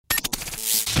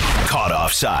Caught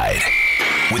Offside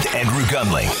with Andrew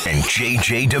Gunling and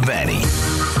JJ Devaney.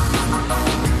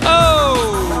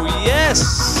 Oh,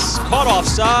 yes. Caught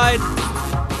Offside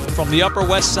from the Upper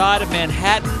West Side of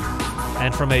Manhattan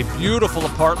and from a beautiful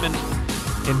apartment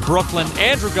in Brooklyn.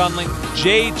 Andrew Gunling,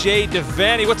 JJ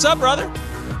Devaney. What's up, brother?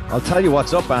 I'll tell you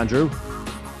what's up, Andrew.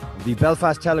 The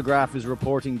Belfast Telegraph is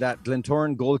reporting that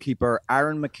Glentoran goalkeeper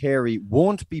Aaron McCary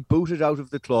won't be booted out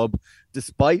of the club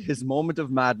despite his moment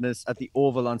of madness at the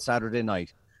Oval on Saturday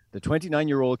night. The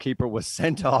 29-year-old keeper was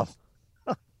sent off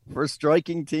for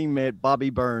striking teammate Bobby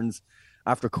Burns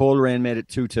after Coleraine made it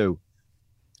 2-2.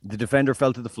 The defender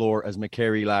fell to the floor as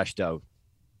McCary lashed out.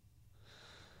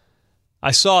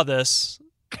 I saw this.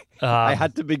 I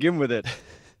had to begin with it.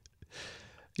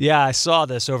 Yeah, I saw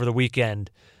this over the weekend,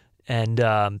 and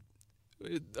a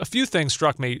few things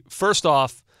struck me. First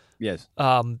off, yes,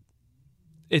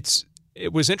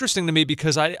 it was interesting to me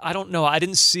because I don't know, I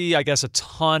didn't see, I guess, a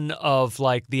ton of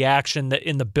like the action that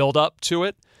in the build up to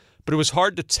it, but it was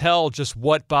hard to tell just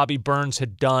what Bobby Burns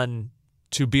had done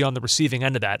to be on the receiving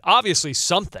end of that. Obviously,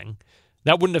 something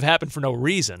that wouldn't have happened for no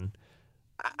reason.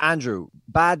 Andrew,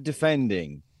 bad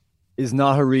defending is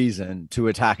not a reason to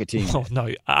attack a team. Oh, no,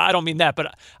 I don't mean that,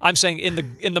 but I'm saying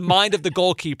in the mind of the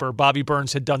goalkeeper, Bobby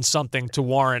Burns had done something to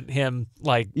warrant him,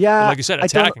 like you said,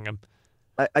 attacking him.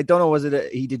 I don't know, was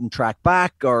it he didn't track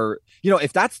back, or,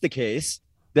 if that's the case,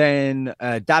 then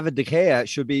David De Gea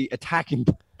should be attacking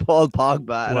Paul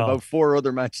Pogba and about four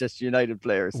other Manchester United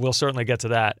players. We'll certainly get to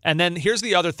that. And then here's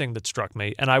the other thing that struck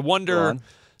me, and I wonder,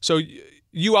 so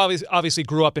you obviously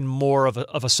grew up in more of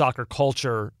a soccer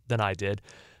culture than I did.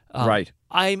 Right.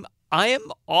 I am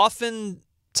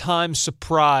oftentimes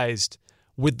surprised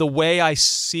with the way I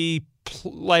see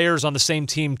players on the same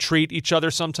team treat each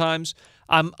other sometimes.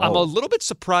 I'm a little bit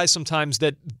surprised sometimes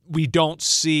that we don't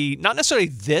see, not necessarily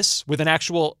this with an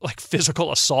actual like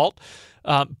physical assault,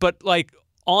 but like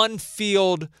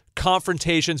on-field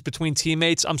confrontations between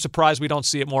teammates. I'm surprised we don't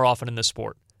see it more often in this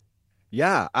sport.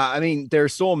 Yeah, I mean, they're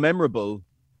so memorable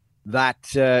that,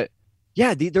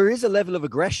 there is a level of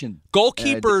aggression.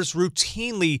 Goalkeepers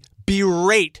routinely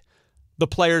berate the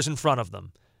players in front of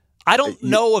them. I don't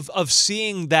know of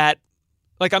seeing that.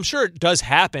 Like, I'm sure it does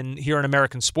happen here in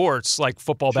American sports, like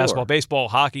football, basketball, baseball,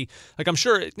 hockey. Like, I'm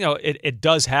sure, it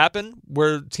does happen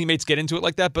where teammates get into it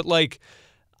like that. But, like,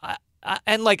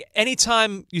 and, like,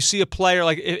 anytime you see a player,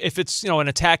 like, if it's, an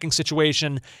attacking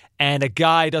situation and a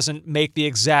guy doesn't make the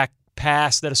exact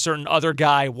pass that a certain other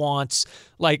guy wants,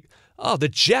 like, the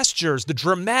gestures, the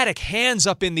dramatic hands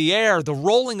up in the air, the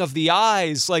rolling of the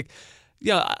eyes, like,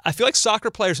 I feel like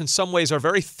soccer players in some ways are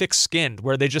very thick-skinned,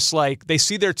 where they just they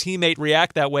see their teammate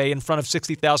react that way in front of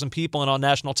 60,000 people and on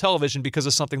national television because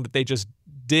of something that they just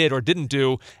did or didn't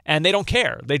do, and they don't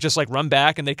care. They just run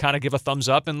back and they kind of give a thumbs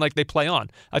up and they play on.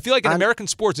 I feel like in American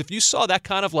sports, if you saw that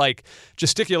kind of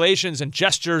gesticulations and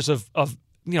gestures of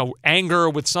anger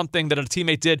with something that a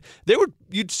teammate did,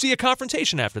 you'd see a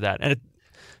confrontation after that. And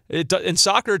in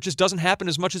soccer, it just doesn't happen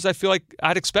as much as I feel like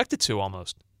I'd expect it to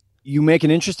almost. You make an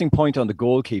interesting point on the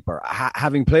goalkeeper.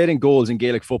 Having played in goals in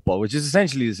Gaelic football, which is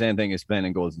essentially the same thing as playing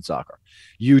in goals in soccer,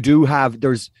 you do have,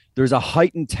 there's a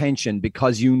heightened tension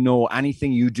because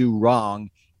anything you do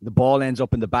wrong, the ball ends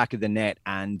up in the back of the net,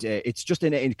 and it's just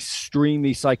an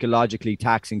extremely psychologically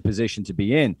taxing position to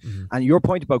be in. Mm-hmm. And your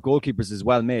point about goalkeepers is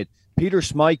well made. Peter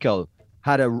Schmeichel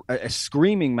had a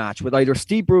screaming match with either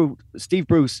Steve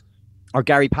Bruce or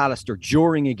Gary Pallister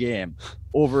during a game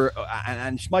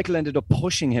and Schmeichel ended up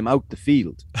pushing him out the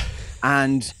field.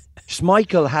 And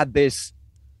Schmeichel had this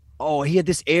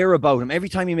air about him. Every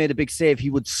time he made a big save, he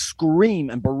would scream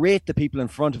and berate the people in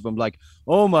front of him like,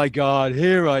 oh my God,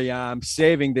 here I am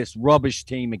saving this rubbish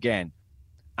team again.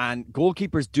 And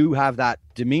goalkeepers do have that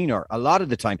demeanor a lot of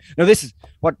the time. Now, this is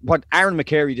what Aaron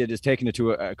McCary did, is taking it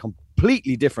to a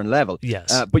completely different level.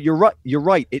 Yes. But you're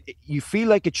right. You feel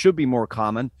like it should be more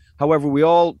common. However, we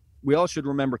all should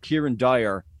remember Kieran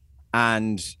Dyer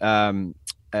and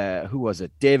who was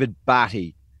it? David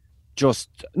Batty.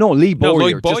 Lee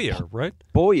Bowyer. Right?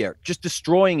 Bowyer, just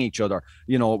destroying each other,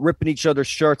 ripping each other's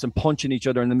shirts and punching each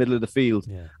other in the middle of the field.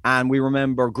 Yeah. And we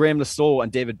remember Graham Lasso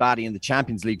and David Batty in the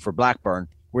Champions League for Blackburn,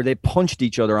 where they punched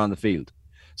each other on the field.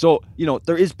 So,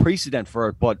 there is precedent for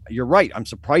it, but you're right. I'm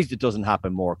surprised it doesn't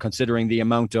happen more, considering the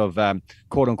amount of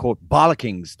quote unquote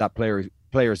bollockings that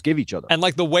players give each other. And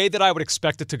the way that I would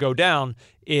expect it to go down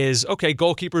is, okay,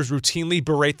 goalkeepers routinely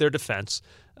berate their defense.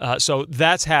 So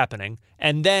that's happening.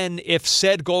 And then if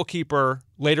said goalkeeper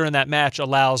later in that match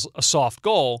allows a soft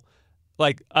goal,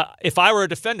 if I were a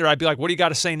defender, I'd be like, what do you got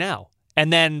to say now?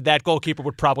 And then that goalkeeper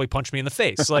would probably punch me in the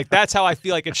face. That's how I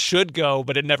feel like it should go,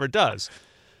 but it never does.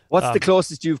 What's the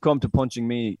closest you've come to punching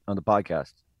me on the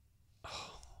podcast?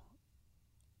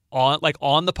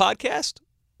 On the podcast?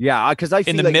 Yeah, because I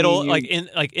feel in the like middle,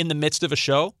 in the midst of a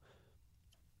show,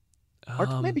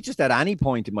 or maybe just at any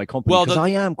point in my company. Well, because I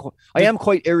am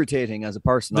quite irritating as a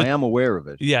person. I am aware of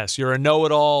it. Yes, you're a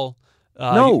know-it-all.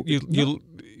 No,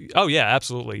 oh yeah,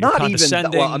 absolutely. You're not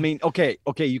condescending. even. Well, I mean, okay,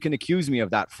 you can accuse me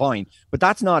of that, fine, but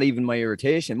that's not even my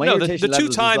irritation. The two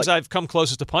times I've come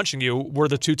closest to punching you were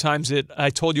the two times that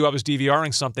I told you I was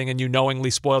DVRing something and you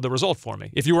knowingly spoiled the result for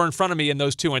me. If you were in front of me in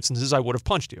those two instances, I would have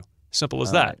punched you. Simple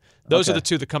as that. Right. Those are the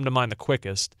two that come to mind the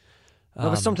quickest. No,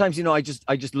 but sometimes, I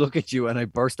just look at you and I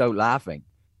burst out laughing,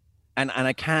 and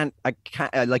I can't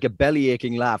like a belly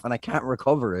aching laugh, and I can't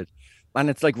recover it. And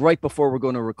it's like right before we're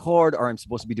going to record, or I'm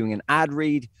supposed to be doing an ad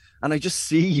read, and I just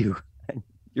see you, and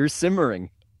you're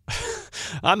simmering.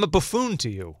 I'm a buffoon to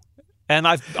you, and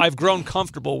I've grown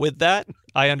comfortable with that.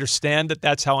 I understand that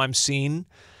that's how I'm seen,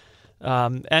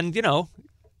 and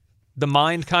the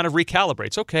mind kind of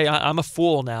recalibrates. Okay, I'm a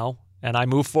fool now, and I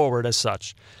move forward as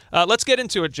such. Let's get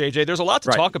into it, JJ. There's a lot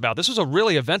to talk about. This was a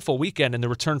really eventful weekend in the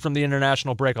return from the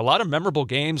international break. A lot of memorable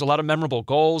games, a lot of memorable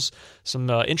goals, some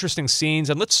interesting scenes.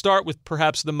 And let's start with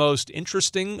perhaps the most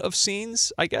interesting of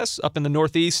scenes, I guess, up in the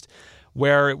Northeast,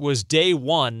 where it was day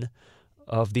one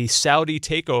of the Saudi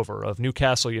takeover of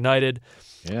Newcastle United.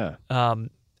 Yeah.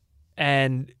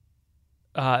 It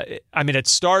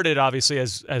started, obviously,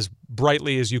 as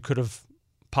brightly as you could have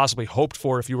possibly hoped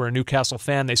for if you were a Newcastle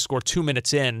fan. They scored 2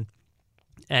 minutes in,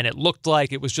 and it looked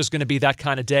like it was just going to be that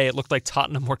kind of day. It looked like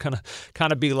Tottenham were going to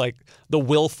kind of be like the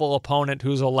willful opponent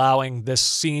who's allowing this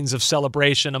scenes of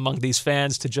celebration among these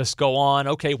fans to just go on.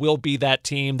 Okay, we'll be that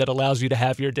team that allows you to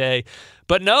have your day.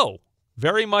 But no,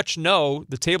 very much no.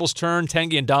 The tables turned.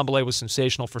 Tanguy Ndombele was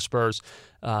sensational for Spurs.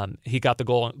 He got the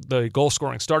goal. The goal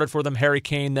scoring started for them. Harry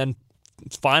Kane then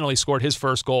finally scored his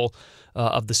first goal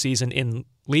of the season in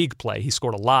league play. He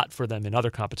scored a lot for them in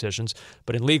other competitions,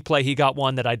 but in league play he got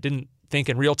one that I didn't think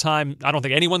in real time. I don't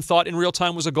think anyone thought in real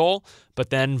time was a goal,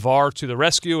 but then VAR to the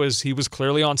rescue as he was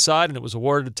clearly onside, and it was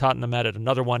awarded. Tottenham added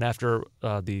another one after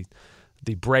the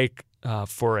break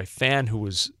for a fan who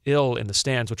was ill in the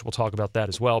stands, which we'll talk about that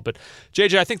as well. But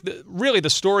JJ, I think really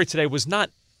the story today was not.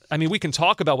 I mean, we can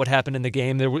talk about what happened in the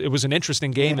game. It was an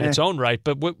interesting game in its own right,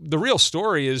 but the real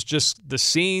story is just the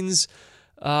scenes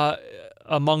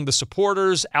among the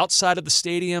supporters outside of the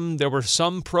stadium. There were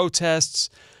some protests.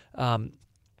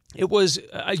 It was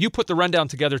you put the rundown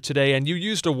together today, and you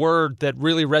used a word that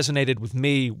really resonated with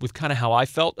me with kind of how I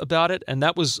felt about it, and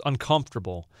that was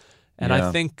uncomfortable. And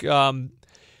I think, I'm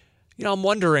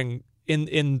wondering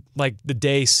in like the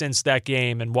day since that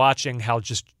game and watching how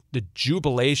just the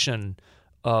jubilation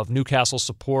of Newcastle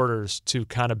supporters to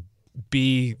kind of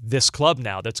be this club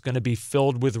now that's going to be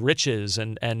filled with riches.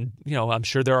 And I'm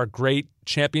sure there are great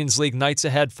Champions League nights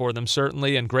ahead for them,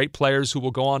 certainly, and great players who will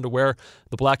go on to wear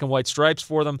the black and white stripes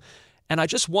for them. And I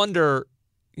just wonder,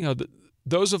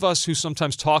 those of us who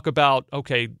sometimes talk about,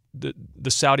 okay, the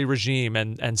Saudi regime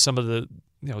and some of the,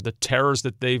 the terrors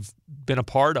that they've been a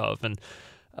part of. And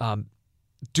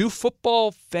do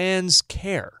football fans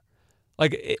care?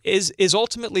 Like, is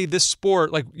ultimately this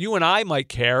sport, like you and I might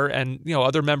care, and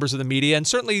other members of the media, and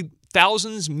certainly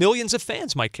thousands, millions of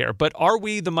fans might care, but are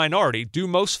we the minority? Do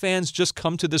most fans just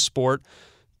come to this sport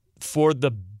for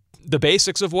the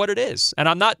basics of what it is? And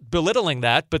I'm not belittling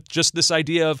that, but just this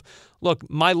idea of, look,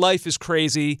 my life is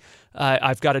crazy.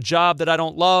 I've got a job that I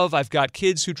don't love. I've got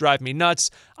kids who drive me nuts.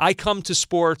 I come to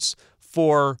sports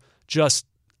for just,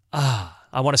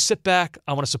 I want to sit back.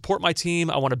 I want to support my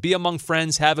team. I want to be among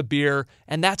friends, have a beer,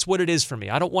 and that's what it is for me.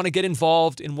 I don't want to get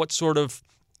involved in what sort of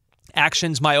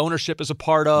actions my ownership is a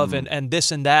part of and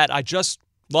this and that. I just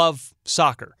love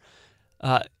soccer.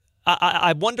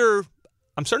 I wonder,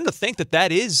 I'm starting to think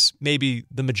that is maybe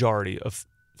the majority of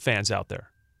fans out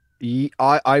there.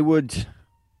 I would,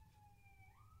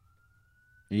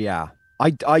 yeah.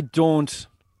 I don't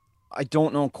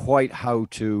know quite how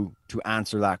to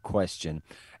answer that question.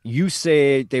 You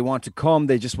say they want to come,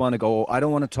 they just want to go, I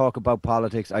don't want to talk about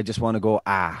politics, I just want to go,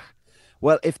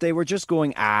 Well, if they were just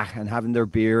going, and having their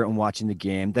beer and watching the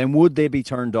game, then would they be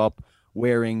turned up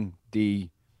wearing the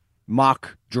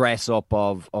mock dress up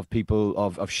of people,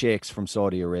 of sheikhs from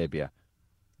Saudi Arabia?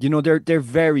 They're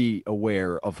very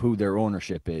aware of who their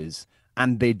ownership is,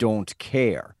 and they don't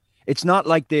care. It's not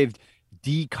like they've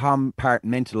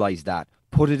decompartmentalized that,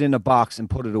 put it in a box and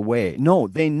put it away. No,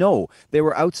 they know. They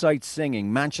were outside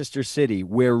singing, Manchester City,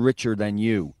 we're richer than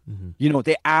you. Mm-hmm.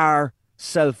 They are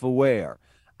self-aware.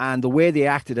 And the way they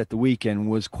acted at the weekend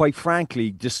was, quite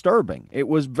frankly, disturbing. It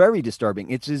was very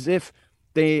disturbing. It's as if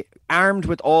they, armed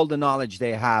with all the knowledge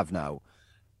they have now,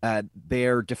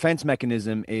 their defense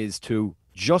mechanism is to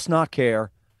just not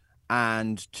care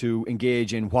and to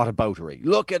engage in whataboutery.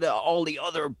 Look at all the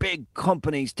other big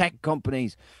companies, tech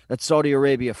companies that Saudi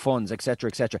Arabia funds, etc.,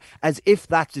 etc. As if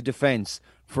that's a defense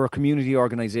for a community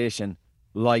organization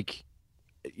like,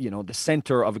 the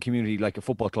center of a community like a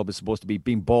football club is supposed to be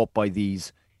being bought by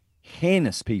these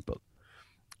heinous people.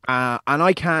 And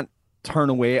I can't turn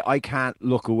away. I can't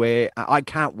look away. I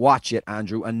can't watch it,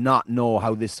 Andrew, and not know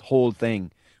how this whole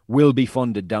thing will be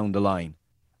funded down the line.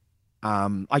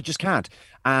 I just can't.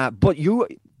 But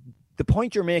the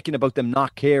point you're making about them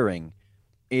not caring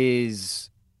is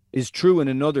true in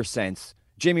another sense.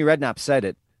 Jamie Redknapp said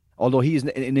it, although he's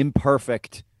an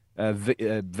imperfect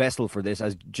vessel for this.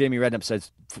 As Jamie Redknapp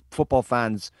says, football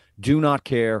fans do not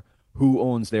care who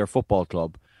owns their football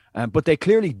club. But they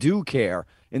clearly do care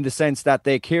in the sense that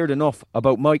they cared enough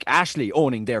about Mike Ashley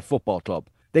owning their football club.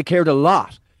 They cared a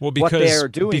lot. Well,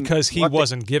 because he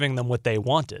wasn't giving them what they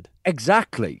wanted.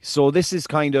 Exactly. So this is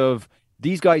kind of,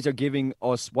 these guys are giving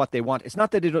us what they want. It's not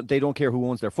that they don't care who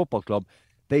owns their football club.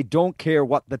 They don't care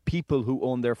what the people who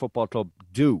own their football club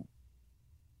do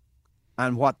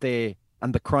and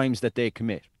the crimes that they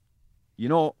commit.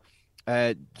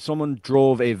 Someone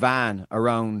drove a van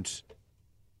around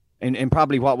in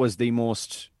probably what was the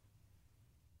most,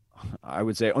 I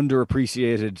would say,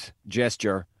 underappreciated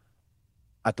gesture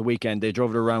at the weekend. They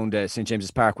drove it around St.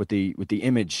 James's Park with the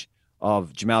image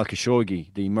of Jamal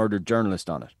Khashoggi, the murdered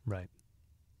journalist, on it. Right.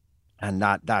 And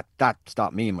that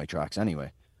stopped me in my tracks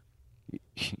anyway.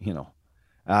 It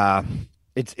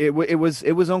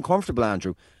was uncomfortable,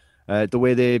 Andrew. The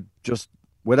way they just,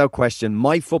 without question,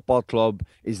 my football club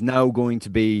is now going to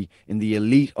be in the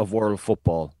elite of world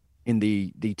football, in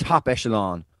the top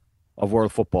echelon of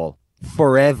world football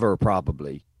forever,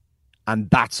 probably. And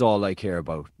that's all I care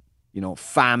about.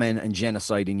 Famine and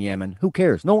genocide in Yemen. Who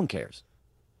cares? No one cares.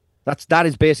 That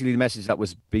is basically the message that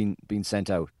was being sent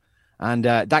out. And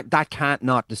that can't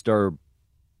not disturb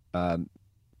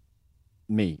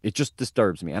me. It just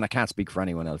disturbs me. And I can't speak for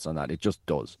anyone else on that. It just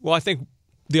does. Well, I think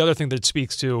the other thing that it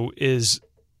speaks to is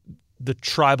the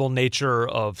tribal nature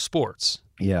of sports.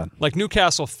 Yeah. Like,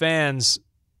 Newcastle fans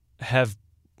have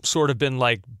sort of been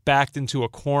backed into a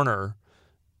corner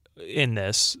in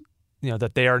this,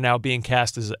 that they are now being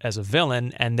cast as a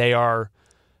villain, and they are,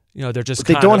 they're just.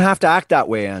 But they don't have to act that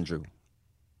way, Andrew.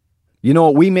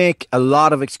 We make a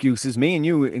lot of excuses, me and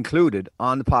you included,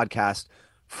 on the podcast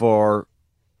for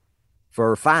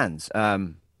fans.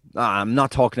 I'm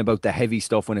not talking about the heavy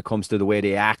stuff when it comes to the way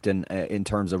they act in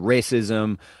terms of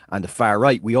racism and the far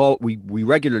right. We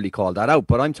regularly call that out,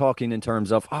 but I'm talking in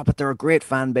terms of, but they're a great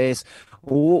fan base.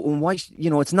 Why?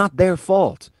 It's not their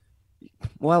fault.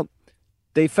 Well,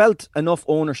 they felt enough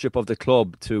ownership of the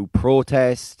club to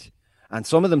protest, and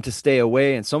some of them to stay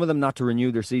away, and some of them not to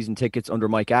renew their season tickets under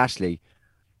Mike Ashley.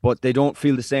 But they don't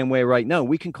feel the same way right now.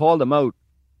 We can call them out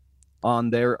on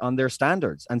their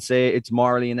standards and say it's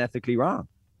morally and ethically wrong.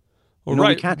 Well,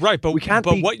 right. But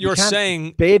what you're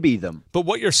saying, baby them. But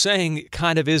what you're saying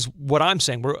kind of is what I'm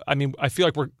saying. I feel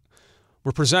like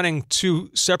we're presenting two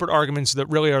separate arguments that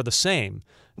really are the same.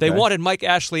 They wanted Mike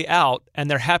Ashley out, and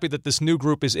they're happy that this new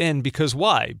group is in because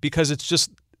why? Because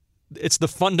it's the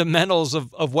fundamentals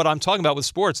of what I'm talking about with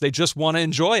sports. They just want to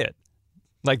enjoy it.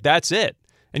 That's it.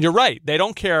 And you're right. They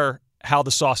don't care how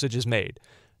the sausage is made.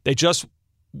 They just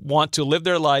want to live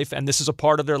their life, and this is a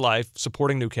part of their life,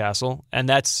 supporting Newcastle, and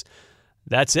that's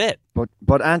it.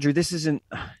 But Andrew, this isn't.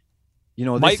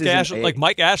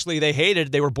 Mike Ashley, they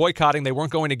hated. They were boycotting. They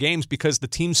weren't going to games because the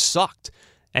team sucked,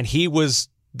 and he was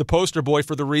the poster boy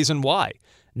for the reason why.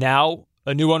 Now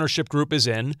a new ownership group is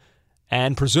in,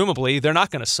 and presumably they're not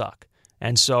going to suck,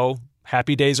 and so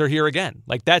happy days are here again.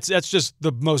 That's just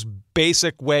the most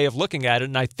basic way of looking at it.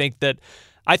 And I think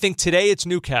today it's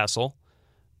Newcastle.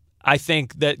 I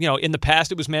think that in the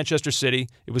past it was Manchester City,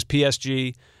 it was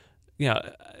PSG.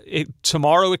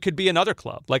 Tomorrow it could be another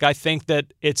club. I think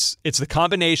that it's the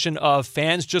combination of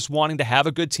fans just wanting to have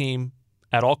a good team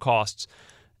at all costs,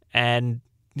 and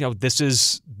this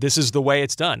is the way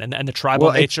it's done, and the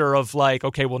tribal nature of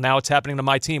now it's happening to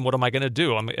my team. What am I going to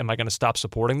do? Am I going to stop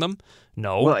supporting them?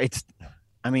 No. Well, it's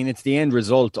the end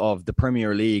result of the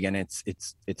Premier League and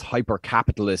its hyper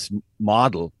capitalist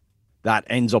model that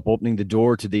ends up opening the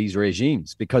door to these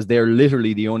regimes, because they're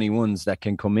literally the only ones that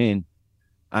can come in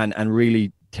and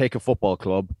really take a football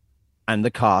club and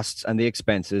the costs and the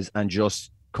expenses and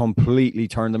just completely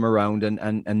turn them around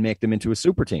and make them into a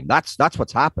super team. That's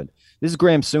what's happened. This is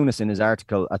Graham Souness in his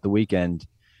article at the weekend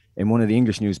in one of the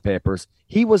English newspapers.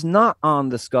 He was not on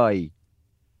the Sky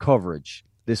coverage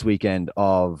this weekend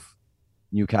of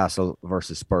Newcastle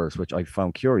versus Spurs, which I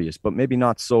found curious, but maybe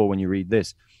not so when you read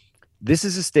this. This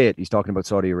is a state, he's talking about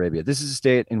Saudi Arabia. This is a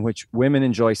state in which women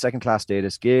enjoy second-class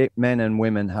status. Gay men and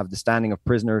women have the standing of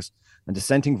prisoners, and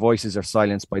dissenting voices are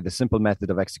silenced by the simple method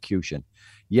of execution.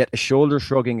 Yet a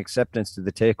shoulder-shrugging acceptance to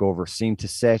the takeover seemed to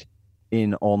set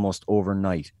in almost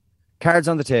overnight. Cards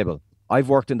on the table. I've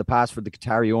worked in the past for the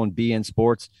Qatari-owned BN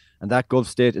Sports, and that Gulf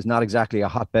state is not exactly a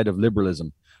hotbed of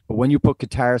liberalism. But when you put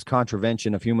Qatar's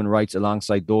contravention of human rights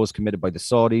alongside those committed by the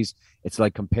Saudis, it's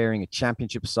like comparing a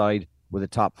championship side with a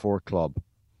top four club.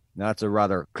 Now, that's a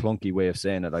rather clunky way of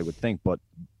saying it, I would think, but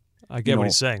I get what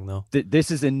he's saying, though.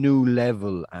 This is a new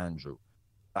level, Andrew.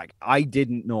 Like, I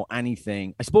didn't know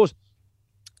anything. I suppose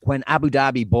when Abu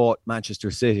Dhabi bought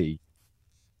Manchester City,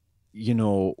 you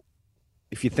know,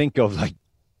 if you think of like,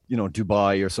 you know,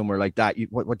 Dubai or somewhere like that,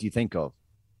 what do you think of?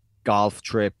 Golf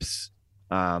trips,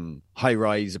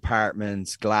 high-rise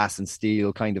apartments, glass and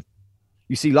steel, kind of.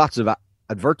 You see lots of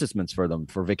advertisements for them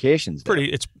for vacations.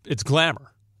 It's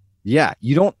glamour. Yeah,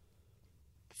 you don't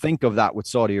think of that with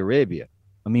Saudi Arabia.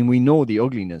 I mean, we know the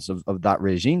ugliness of that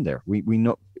regime there. We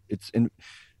know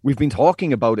we've been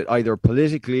talking about it either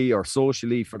politically or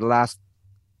socially for the last,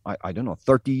 I don't know,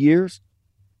 30 years.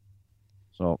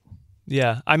 So.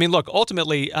 Yeah. I mean, look,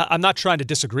 ultimately, I'm not trying to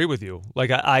disagree with you.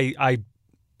 Like,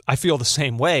 I feel the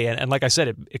same way. And like I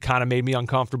said, it kind of made me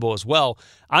uncomfortable as well.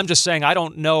 I'm just saying I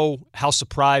don't know how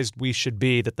surprised we should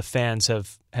be that the fans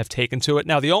have taken to it.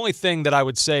 Now, the only thing that I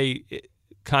would say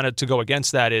kind of to go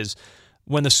against that is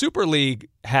when the Super League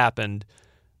happened,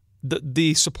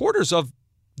 the supporters of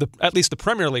at least the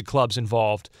Premier League clubs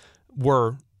involved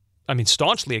were, I mean,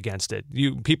 staunchly against it.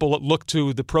 People look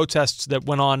to the protests that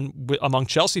went on among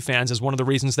Chelsea fans as one of the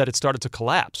reasons that it started to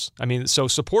collapse. I mean, so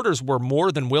supporters were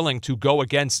more than willing to go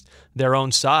against their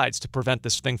own sides to prevent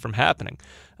this thing from happening.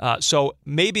 So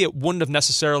maybe it wouldn't have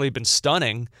necessarily been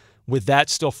stunning with that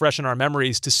still fresh in our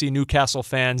memories to see Newcastle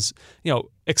fans, you know,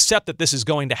 accept that this is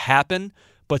going to happen,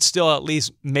 but still at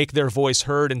least make their voice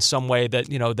heard in some way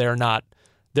that, you know, they're not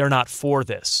for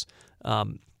this.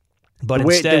 But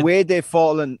the way they've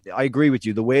fallen, I agree with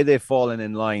you. The way they've fallen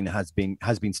in line has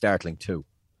been startling too.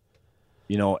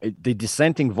 You know, the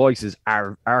dissenting voices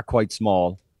are quite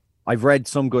small. I've read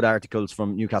some good articles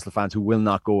from Newcastle fans who will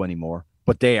not go anymore,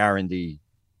 but they are in the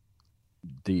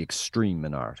extreme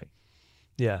minority.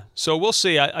 Yeah, so we'll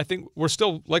see. I think we're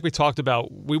still, like we talked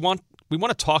about, we want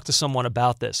to talk to someone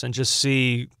about this and just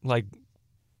see, like,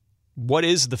 what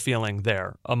is the feeling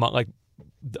there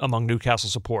among Newcastle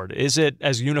support? Is it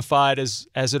as unified as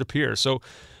it appears? So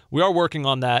we are working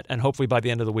on that, and hopefully by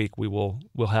the end of the week we'll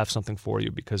have something for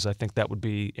you, because I think that would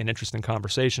be an interesting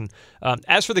conversation.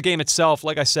 As for the game itself,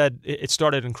 like I said, it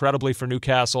started incredibly for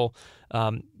Newcastle,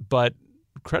 but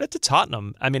credit to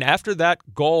Tottenham. I mean, after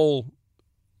that goal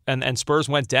and Spurs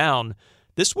went down,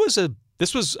 this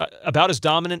was about as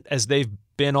dominant as they've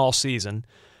been all season.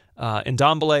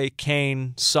 Ndombele,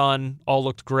 Kane, Son all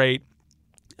looked great.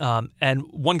 And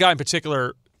one guy in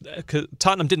particular,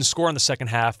 Tottenham didn't score in the second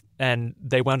half, and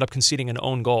they wound up conceding an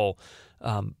own goal.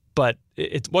 But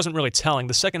it wasn't really telling.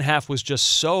 The second half was just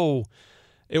so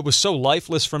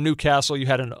lifeless from Newcastle. You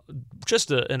had a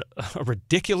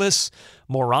ridiculous,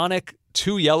 moronic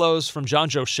 2 yellows from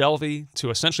Jonjo Shelvey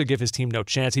to essentially give his team no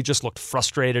chance. He just looked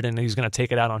frustrated, and he's going to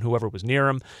take it out on whoever was near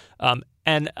him.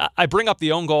 And I bring up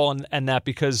the own goal and that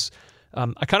because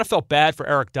I kind of felt bad for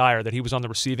Eric Dyer that he was on the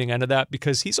receiving end of that,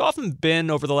 because he's often been,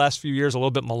 over the last few years, a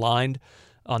little bit maligned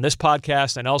on this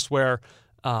podcast and elsewhere.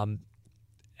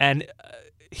 And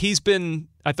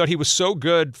I thought he was so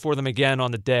good for them again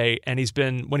on the day, and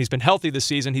when he's been healthy this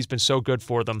season, he's been so good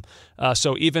for them.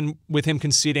 So even with him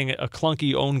conceding a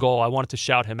clunky own goal, I wanted to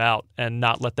shout him out and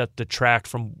not let that detract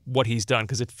from what he's done,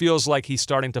 because it feels like he's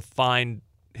starting to find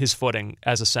his footing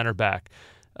as a center back.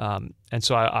 And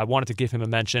so I wanted to give him a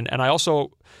mention. And I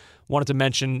also wanted to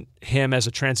mention him as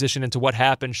a transition into what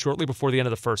happened shortly before the end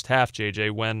of the first half,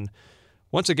 JJ, when,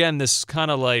 once again, this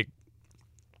kind of like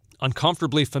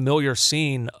uncomfortably familiar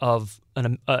scene of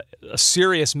a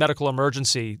serious medical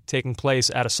emergency taking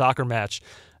place at a soccer match.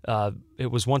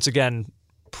 It was once again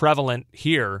prevalent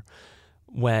here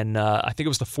when I think it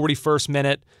was the 41st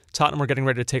minute. Tottenham were getting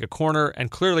ready to take a corner,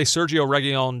 and clearly Sergio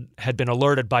Reguilon had been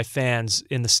alerted by fans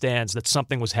in the stands that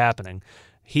something was happening.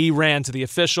 He ran to the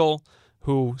official,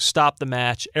 who stopped the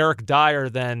match. Eric Dyer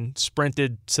then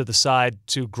sprinted to the side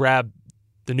to grab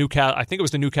the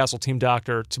Newcastle team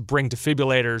doctor to bring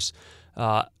defibrillators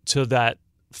to that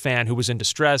fan who was in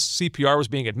distress. CPR was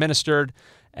being administered,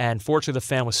 and fortunately the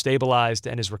fan was stabilized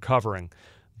and is recovering.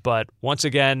 But once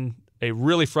again, a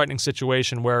really frightening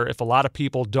situation where if a lot of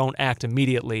people don't act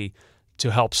immediately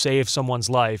to help save someone's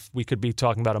life, we could be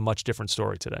talking about a much different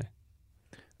story today.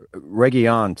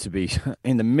 Reguilón to be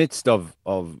in the midst of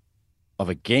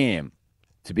a game,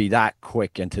 to be that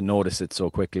quick and to notice it so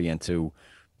quickly, and to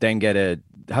then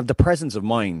have the presence of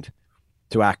mind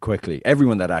to act quickly.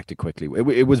 Everyone that acted quickly,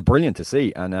 it was brilliant to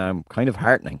see, and kind of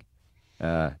heartening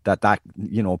that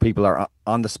people are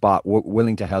on the spot,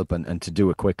 willing to help and to do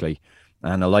it quickly,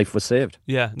 and a life was saved.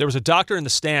 Yeah, there was a doctor in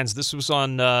the stands. This was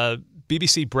on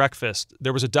BBC Breakfast.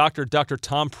 There was a doctor, Dr.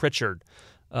 Tom Pritchard,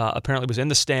 apparently was in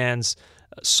the stands,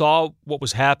 saw what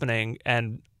was happening,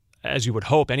 and as you would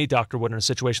hope, any doctor would in a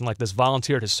situation like this,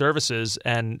 volunteered his services.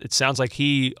 And it sounds like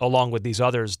he, along with these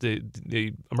others, the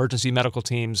emergency medical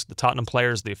teams, the Tottenham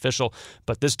players, the official,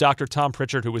 but this Dr. Tom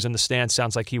Pritchard, who was in the stand,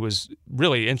 sounds like he was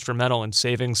really instrumental in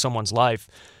saving someone's life.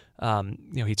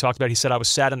 He talked about, he said, I was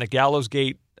sat in the gallows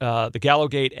gate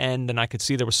end, and I could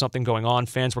see there was something going on.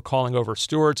 Fans were calling over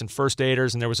stewards and first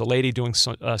aiders, and there was a lady doing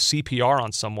CPR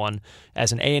on someone.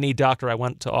 As an A&E doctor, I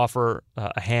went to offer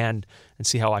a hand and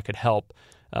see how I could help.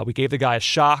 We gave the guy a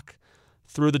shock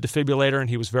through the defibrillator, and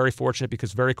he was very fortunate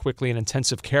because very quickly an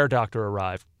intensive care doctor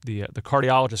arrived. The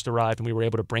cardiologist arrived, and we were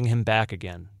able to bring him back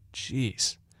again.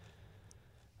 Jeez.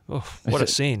 Oh, what a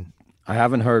scene. I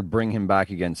haven't heard bring him back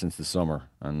again since the summer,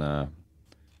 and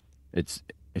it's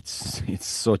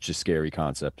such a scary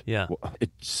concept. Yeah.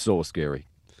 It's so scary.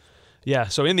 Yeah,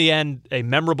 so in the end, a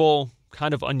memorable,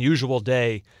 kind of unusual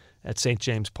day at St.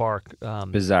 James Park.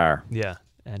 Bizarre. Yeah,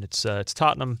 and it's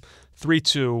Tottenham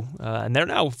 3-2, and they're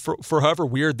now, for however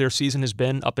weird their season has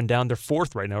been, up and down, they're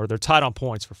fourth right now, or they're tied on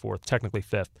points for fourth, technically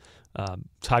fifth,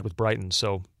 tied with Brighton.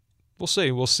 So we'll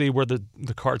see. We'll see where the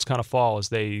cards kind of fall as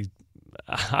they...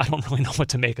 I don't really know what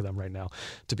to make of them right now,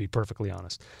 to be perfectly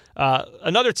honest.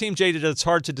 Another team, Jay, that's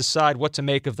hard to decide what to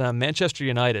make of them, Manchester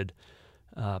United,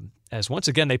 as once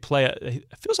again it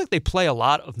feels like they play a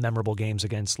lot of memorable games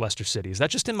against Leicester City. Is that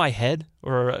just in my head?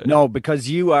 Or No, because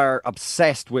you are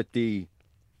obsessed with the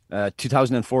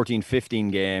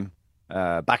 2014-15 game,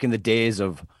 back in the days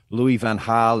of Louis van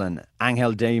Gaal and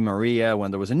Angel Di Maria,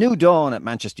 when there was a new dawn at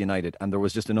Manchester United, and there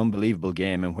was just an unbelievable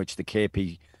game in which the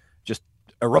KP just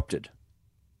erupted.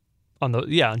 On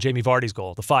Jamie Vardy's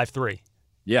goal, the 5-3.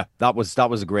 Yeah, that was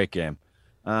a great game.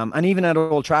 And even at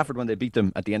Old Trafford when they beat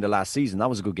them at the end of last season, that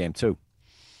was a good game too.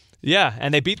 Yeah,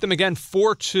 and they beat them again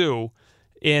 4-2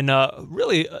 in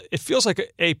really, it feels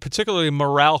like a particularly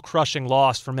morale-crushing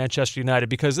loss for Manchester United,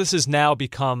 because this has now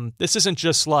become, this isn't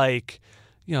just like,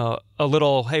 a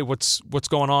little, hey, what's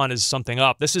going on, is something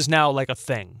up. This is now like a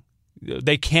thing.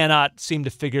 They cannot seem to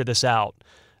figure this out.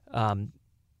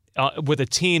 With a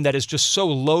team that is just so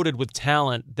loaded with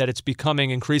talent that it's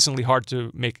becoming increasingly hard to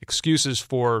make excuses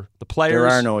for the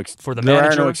players, for the manager.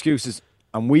 There are no excuses,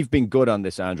 and we've been good on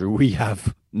this, Andrew. We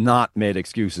have not made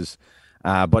excuses,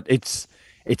 but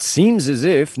it seems as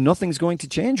if nothing's going to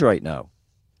change right now.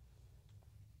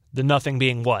 The nothing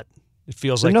being what? It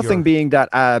feels like nothing being that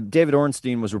David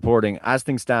Ornstein was reporting, as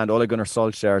things stand, Ole Gunnar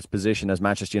Solskjaer's position as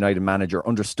Manchester United manager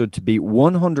understood to be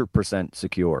 100%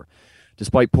 secure.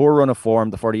 Despite poor run of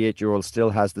form, the 48-year-old still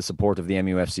has the support of the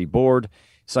MUFC board,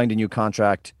 signed a new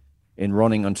contract in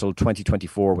running until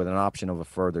 2024 with an option of a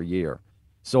further year.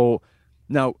 So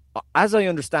now, as I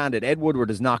understand it, Ed Woodward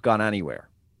has not gone anywhere.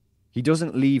 He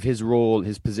doesn't leave his role,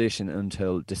 his position,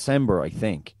 until December, I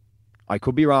think. I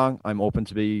could be wrong. I'm open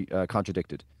to be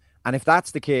contradicted. And if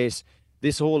that's the case,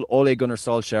 this whole Ole Gunnar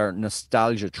Solskjaer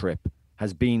nostalgia trip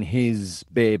has been his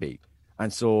baby.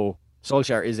 And so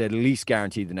Solskjaer is at least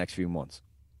guaranteed the next few months.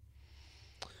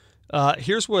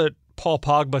 Here's what Paul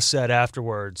Pogba said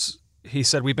afterwards. He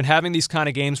said, "We've been having these kind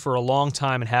of games for a long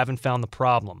time and haven't found the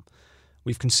problem.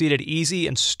 We've conceded easy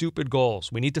and stupid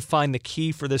goals. We need to find the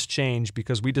key for this change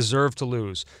because we deserve to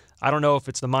lose. I don't know if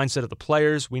it's the mindset of the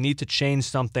players. We need to change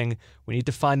something. We need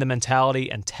to find the mentality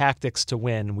and tactics to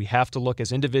win. We have to look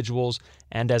as individuals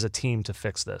and as a team to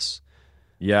fix this."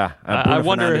 Yeah, I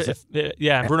wonder if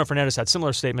Bruno Fernandes had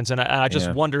similar statements, and I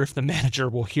just wonder if the manager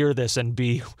will hear this and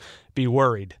be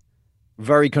worried.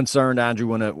 Very concerned, Andrew,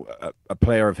 when a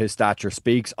player of his stature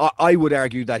speaks. I would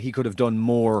argue that he could have done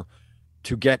more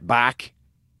to get back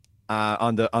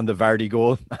on the Vardy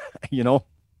goal,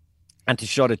 and to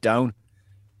shut it down.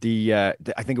 I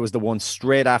think it was the one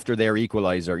straight after their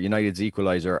equaliser, United's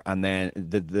equaliser, and then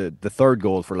the third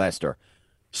goal for Leicester,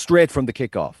 straight from the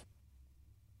kickoff.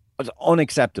 It's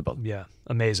unacceptable. Yeah,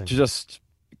 amazing. Just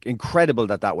incredible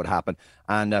that would happen.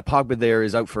 And Pogba there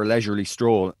is out for a leisurely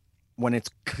stroll when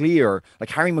it's clear, like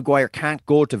Harry Maguire can't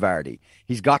go to Vardy.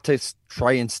 He's got to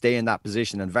try and stay in that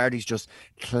position, and Vardy's just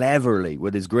cleverly,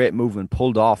 with his great movement,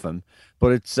 pulled off him.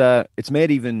 But it's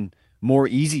made even more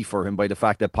easy for him by the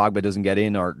fact that Pogba doesn't get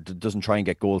in or doesn't try and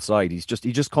get goal side. He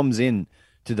just comes in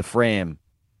to the frame,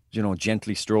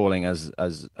 gently strolling as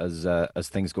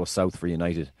things go south for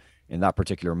United in that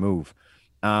particular move.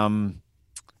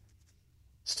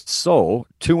 So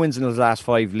 2 wins in his last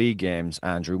 5 league games,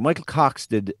 Andrew. Michael Cox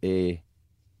did a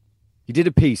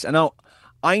piece. And now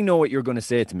I know what you're going to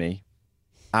say to me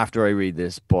after I read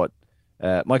this, but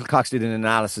Michael Cox did an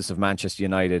analysis of Manchester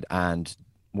United and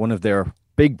one of their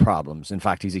big problems. In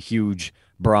fact, he's a huge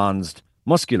bronzed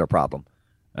muscular problem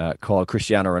called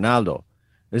Cristiano Ronaldo.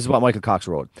 This is what Michael Cox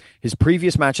wrote. His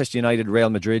previous Manchester United, Real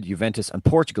Madrid, Juventus and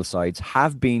Portugal sides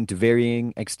have been to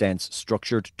varying extents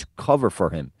structured to cover for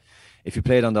him. If he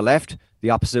played on the left, the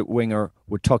opposite winger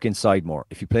would tuck inside more.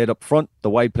 If he played up front,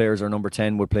 the wide players or number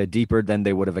 10 would play deeper than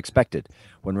they would have expected.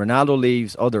 When Ronaldo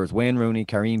leaves, others, Wayne Rooney,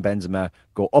 Karim Benzema,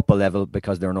 go up a level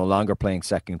because they're no longer playing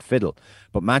second fiddle.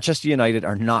 But Manchester United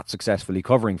are not successfully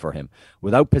covering for him.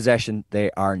 Without possession, they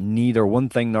are neither one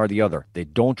thing nor the other. They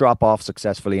don't drop off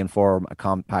successfully and form a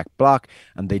compact block,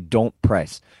 and they don't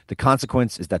press. The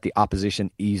consequence is that the opposition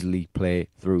easily play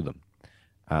through them.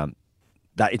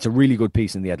 That it's a really good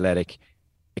piece in The Athletic.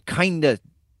 It kind of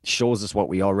shows us what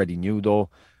we already knew, though.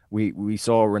 We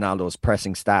saw Ronaldo's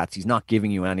pressing stats. He's not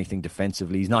giving you anything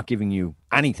defensively. He's not giving you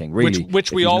anything, really.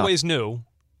 Which we always knew.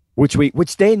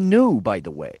 Which they knew, by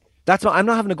the way. That's why I'm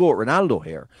not having to go at Ronaldo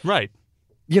here. Right.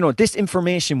 This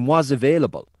information was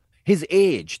available. His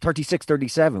age, 36,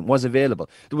 37, was available.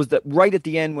 There was right at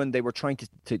the end when they were trying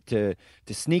to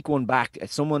sneak one back.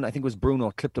 Someone, I think it was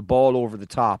Bruno, clipped a ball over the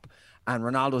top, and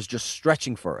Ronaldo's just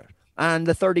stretching for it. And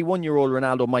the 31-year-old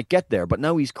Ronaldo might get there, but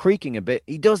now he's creaking a bit.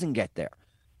 He doesn't get there.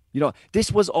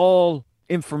 This was all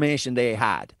information they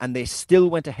had, and they still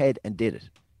went ahead and did it.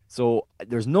 So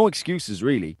there's no excuses,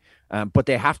 really. But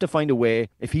they have to find a way.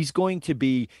 If he's going to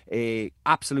be a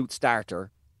absolute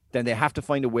starter, then they have to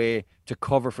find a way to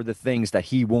cover for the things that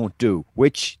he won't do,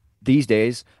 which these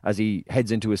days, as he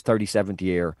heads into his 37th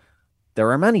year,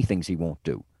 there are many things he won't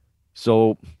do.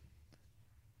 So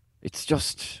it's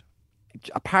just,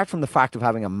 apart from the fact of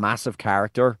having a massive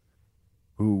character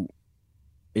who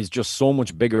is just so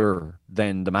much bigger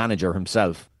than the manager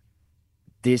himself,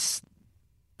 this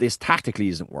tactically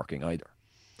isn't working either.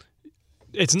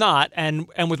 It's not. And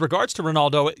with regards to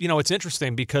Ronaldo, it's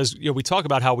interesting because we talk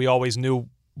about how we always knew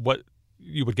what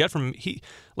you would get from him.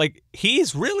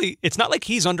 He's really, it's not like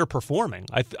he's underperforming.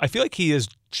 I feel like he is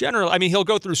generally, he'll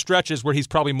go through stretches where he's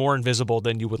probably more invisible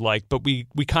than you would like, but we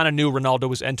kind of knew Ronaldo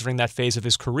was entering that phase of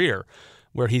his career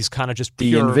where he's kind of just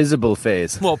pure, the invisible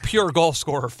phase. Well, pure goal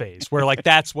scorer phase, where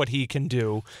that's what he can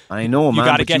do. I know, man.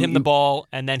 You got to get him the ball,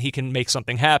 and then he can make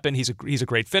something happen. He's a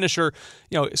great finisher.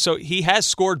 So he has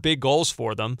scored big goals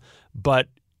for them. But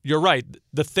you're right.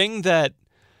 The thing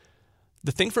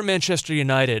for Manchester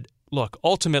United, look,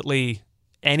 ultimately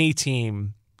any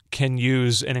team can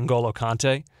use an N'Golo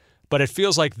Kante, but it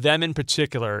feels like them in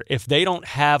particular, if they don't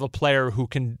have a player who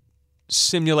can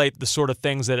simulate the sort of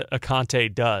things that a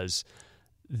Kante does,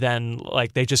 then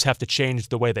they just have to change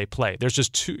the way they play.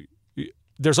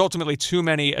 There's ultimately too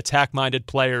many attack-minded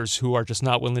players who are just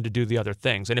not willing to do the other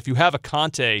things. And if you have a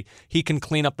Kante, he can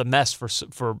clean up the mess for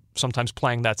sometimes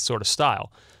playing that sort of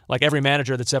style. Every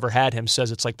manager that's ever had him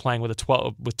says it's like playing with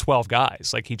 12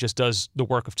 guys. He just does the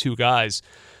work of 2 guys.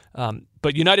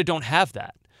 But United don't have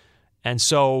that. And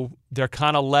so they're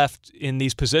kind of left in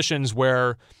these positions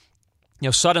where,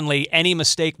 suddenly any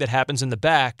mistake that happens in the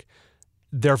back,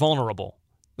 they're vulnerable.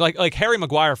 Like Harry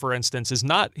Maguire, for instance, he's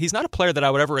not a player that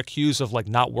I would ever accuse of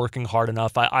not working hard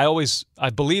enough. I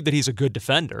believe that he's a good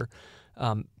defender.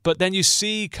 But then you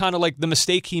see kind of the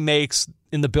mistake he makes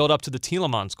in the build up to the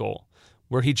Tielemans goal,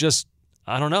 where he just,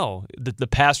 I don't know, the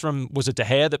pass from, was it De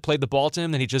Gea that played the ball to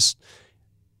him? And he just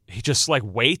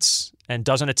waits and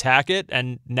doesn't attack it.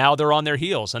 And now they're on their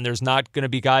heels and there's not going to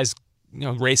be guys,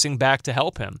 racing back to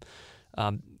help him.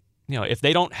 If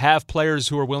they don't have players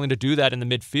who are willing to do that in the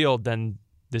midfield, then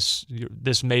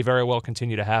this may very well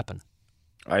continue to happen.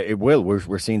 It will.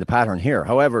 We're seeing the pattern here.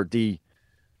 However, the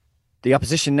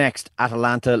opposition next,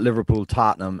 Atalanta, Liverpool,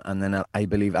 Tottenham, and then I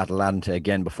believe Atalanta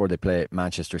again before they play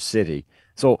Manchester City.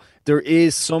 So there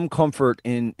is some comfort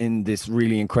in this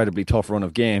really incredibly tough run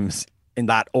of games in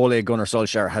that Ole Gunnar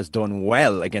Solskjaer has done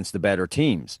well against the better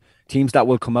teams that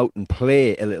will come out and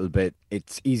play a little bit.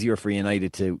 It's easier for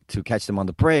United to catch them on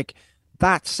the break.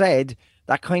 That said,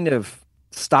 that kind of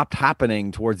stopped happening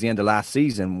towards the end of last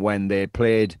season when they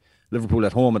played Liverpool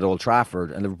at home at Old Trafford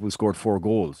and Liverpool scored 4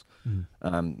 goals.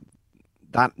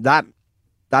 That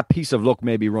piece of luck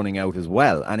may be running out as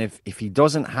well. And if he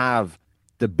doesn't have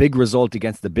the big result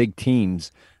against the big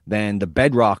teams then the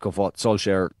bedrock of what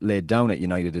Solskjaer laid down at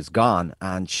United is gone,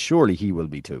 and surely he will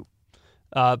be too.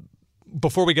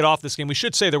 Before we get off this game, we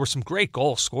should say there were some great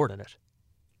goals scored in it.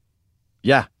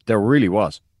 Yeah, there really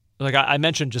was. Like I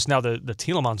mentioned just now, the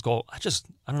Tielemans goal. I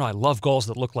don't know. I love goals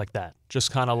that look like that. Just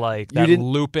kind of like that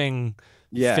looping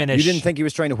finish. You didn't think he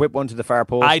was trying to whip one to the far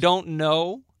post? I don't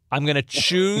know. I'm going to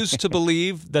choose to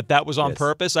believe that was on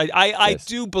purpose. I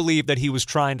do believe that he was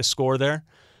trying to score there.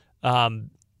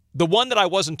 The one that I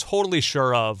wasn't totally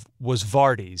sure of was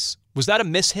Vardy's. Was that a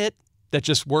mishit that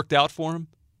just worked out for him?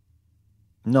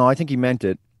 No, I think he meant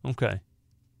it. Okay.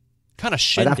 Kind of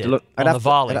shinned it on the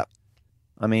volley.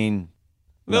 I mean...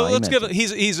 Well, let's give him.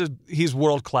 He's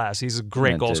world class. He's a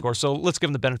great goal scorer. So let's give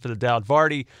him the benefit of the doubt.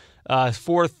 Vardy,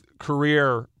 fourth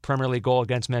career Premier League goal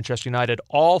against Manchester United.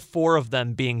 All four of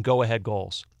them being go-ahead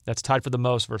goals. That's tied for the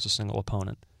most versus a single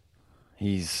opponent.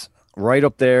 He's right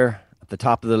up there at the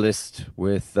top of the list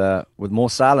with Mo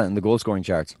Salah in the goal scoring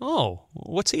charts. Oh,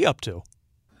 what's he up to?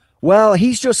 Well,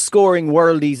 he's just scoring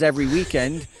worldies every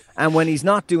weekend, and when he's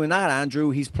not doing that, Andrew,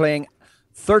 he's playing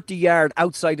 30-yard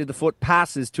outside of the foot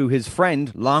passes to his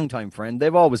friend, longtime friend,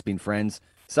 they've always been friends,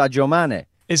 Sadio Mane.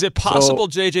 Is it possible,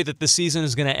 JJ, that the season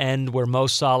is going to end where Mo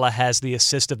Salah has the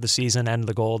assist of the season and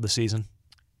the goal of the season?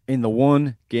 In the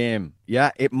one game.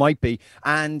 Yeah, it might be.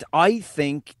 And I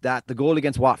think that the goal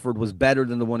against Watford was better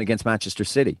than the one against Manchester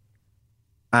City.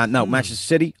 Now, Manchester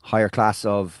City, higher class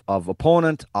of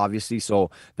opponent, obviously,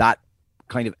 so that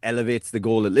kind of elevates the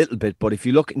goal a little bit. But if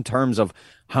you look in terms of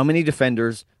how many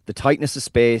defenders, the tightness of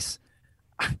space,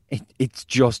 it's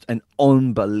just an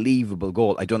unbelievable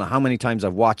goal. I don't know how many times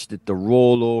I've watched it, the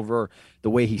rollover, the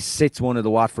way he sits one of the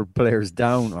Watford players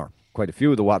down, or quite a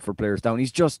few of the Watford players down.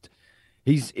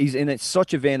 He's in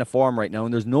such a vein of form right now,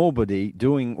 and there's nobody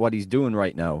doing what he's doing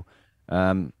right now.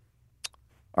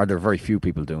 Are there very few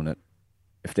people doing it?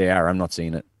 If they are, I'm not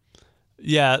seeing it.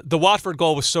 Yeah, the Watford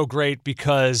goal was so great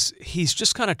because he's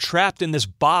just kind of trapped in this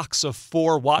box of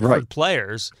four Watford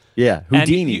players. Yeah,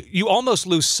 Houdini. And you almost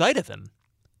lose sight of him.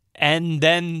 And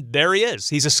then there he is.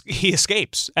 He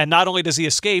escapes. And not only does he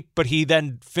escape, but he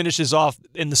then finishes off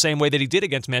in the same way that he did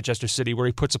against Manchester City, where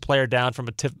he puts a player down from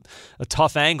a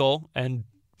tough angle and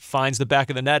finds the back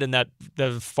of the net in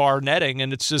the far netting.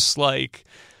 And it's just like,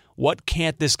 what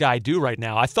can't this guy do right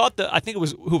now? I think it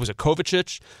was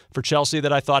Kovacic for Chelsea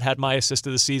that I thought had my assist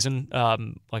of the season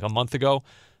like a month ago.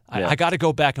 Yeah. I got to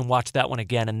go back and watch that one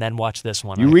again and then watch this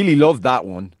one. You really loved that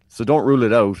one, so don't rule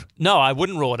it out. No, I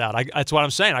wouldn't rule it out. That's what I'm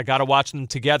saying. I got to watch them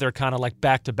together kind of like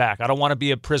back to back. I don't want to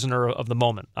be a prisoner of the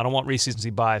moment. I don't want recency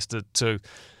bias to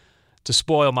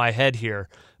spoil my head here.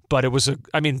 But it was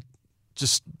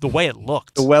just the way it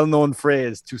looked. The well-known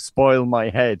phrase, to spoil my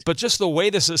head. But just the way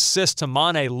this assist to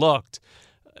Mane looked,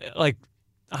 like,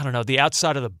 I don't know, the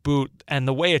outside of the boot and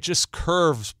the way it just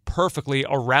curves perfectly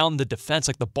around the defense,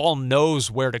 like the ball knows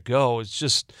where to go. It's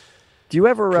just... Do you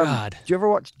ever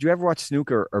watch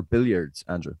snooker or billiards,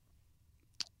 Andrew?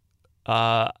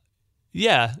 Yeah.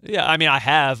 I mean, I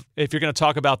have. If you're going to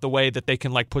talk about the way that they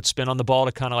can like put spin on the ball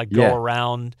to kind of like go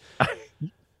around...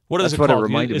 What is it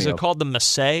called? Is it called the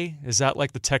masse? Is that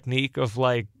like the technique of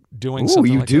like doing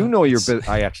something like that? You do know your...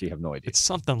 I actually have no idea. It's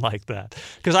something like that.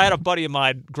 Because I had a buddy of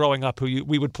mine growing up who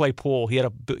we would play pool. He had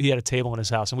a table in his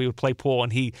house, and we would play pool,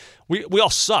 and we all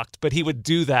sucked, but he would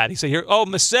do that. He'd say, "Here, oh,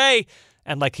 masse,"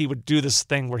 and like he would do this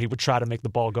thing where he would try to make the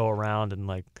ball go around, and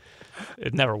like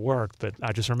it never worked, but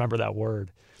I just remember that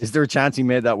word. Is there a chance he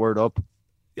made that word up?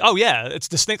 Oh, yeah. It's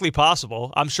distinctly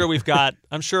possible. I'm sure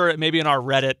maybe in our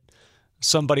Reddit,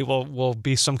 somebody will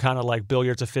be some kind of like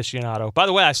billiards aficionado. By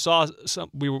the way, I saw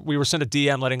we were sent a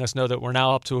DM letting us know that we're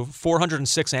now up to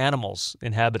 406 animals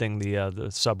inhabiting the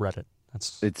subreddit.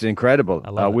 It's incredible.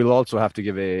 We'll it. Also have to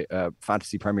give a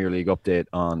Fantasy Premier League update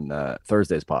on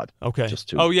Thursday's pod. Okay.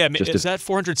 Is that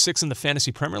 406 in the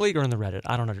Fantasy Premier League or in the Reddit?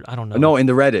 I don't know. No, in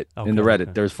the Reddit. Okay, in the Reddit,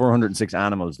 okay. There's 406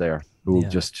 animals there who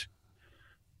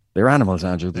they're animals,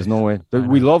 Andrew. There's no way.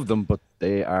 We love them, but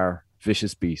they are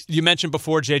vicious beasts. You mentioned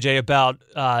before, JJ, about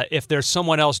if there's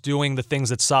someone else doing the things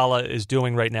that Salah is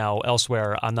doing right now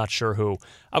elsewhere. I'm not sure who.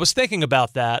 I was thinking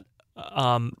about that,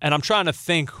 and I'm trying to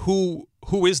think who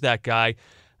is that guy.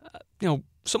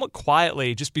 Somewhat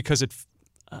quietly, just because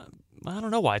I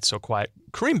don't know why it's so quiet.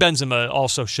 Karim Benzema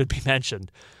also should be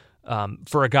mentioned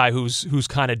for a guy who's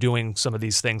kind of doing some of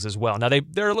these things as well. Now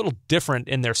they're a little different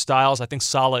in their styles. I think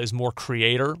Salah is more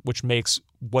creator, which makes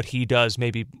what he does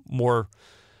maybe more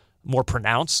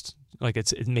pronounced, like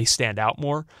it may stand out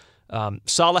more.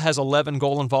 Salah has 11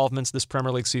 goal involvements this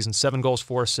Premier League season, 7 goals,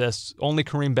 4 assists. Only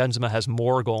Karim Benzema has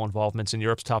more goal involvements in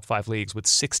Europe's top 5 leagues with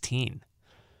 16.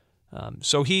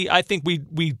 So I think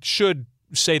we should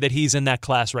say that he's in that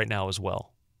class right now as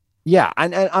well. Yeah,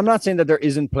 and I'm not saying that there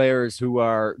isn't players who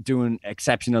are doing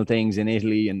exceptional things in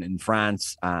Italy and in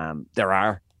France.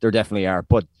 There definitely are,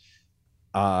 but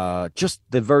just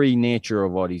the very nature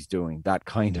of what he's doing, that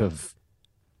kind of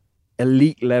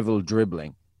elite level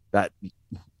dribbling that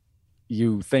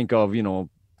you think of,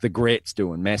 the greats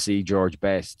doing, Messi, George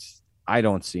Best. I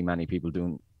don't see many people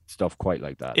doing stuff quite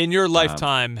like that. In your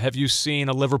lifetime, have you seen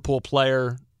a Liverpool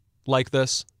player like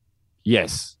this?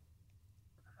 Yes.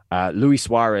 Luis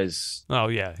Suarez. Oh,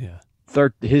 yeah.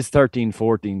 His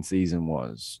 13-14 season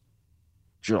was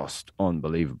just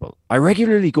unbelievable. I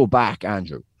regularly go back,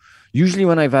 Andrew. Usually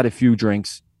when I've had a few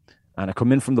drinks and I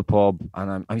come in from the pub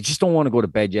and I just don't want to go to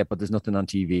bed yet, but there's nothing on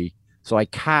TV. So I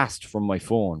cast from my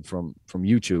phone, from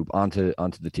YouTube onto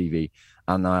the TV.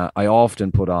 And I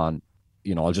often put on,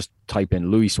 I'll just type in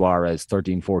Luis Suarez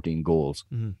 13-14 goals.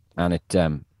 Mm-hmm. And it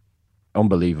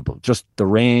unbelievable. Just the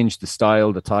range, the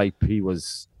style, the type. He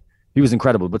was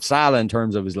incredible. But Salah, in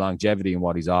terms of his longevity and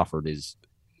what he's offered,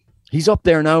 he's up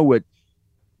there now with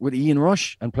Ian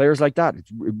Rush and players like that.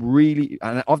 It's really,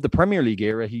 and of the Premier League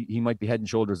era, he might be head and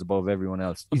shoulders above everyone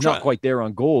else. He's not quite there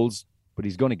on goals, but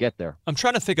he's going to get there. I'm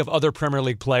trying to think of other Premier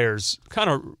League players, kind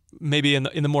of maybe in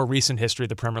the more recent history of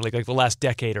the Premier League, like the last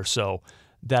decade or so,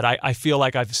 that I feel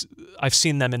like I've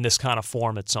seen them in this kind of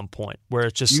form at some point, where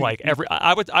it's just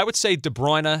I would say De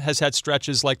Bruyne has had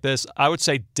stretches like this. I would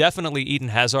say definitely Eden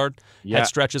Hazard had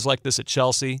stretches like this at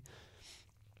Chelsea.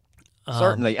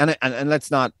 Certainly, and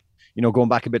let's not, going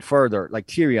back a bit further, like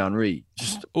Thierry Henry.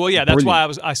 That's why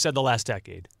I said the last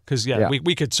decade, because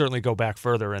we could certainly go back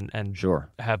further and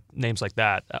sure have names like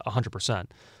that 100%.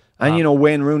 And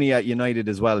Wayne Rooney at United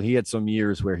as well. He had some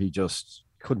years where he just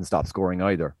couldn't stop scoring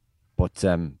either. But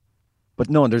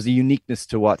no, there's a uniqueness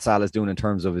to what Salah's doing in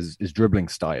terms of his dribbling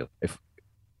style. If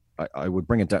I would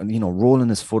bring it down, rolling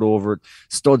his foot over it,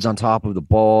 studs on top of the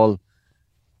ball,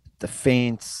 the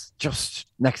feints, just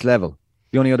next level.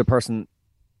 The only other person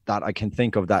that I can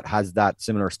think of that has that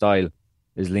similar style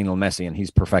is Lionel Messi, and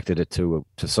he's perfected it to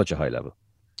such a high level.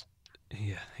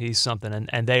 Yeah, he's something,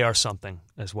 and they are something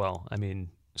as well. I mean,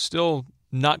 still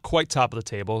not quite top of the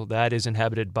table. That is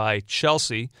inhabited by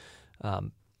Chelsea,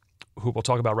 who we'll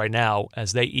talk about right now,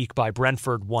 as they eke by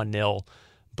Brentford 1-0.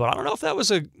 But I don't know if that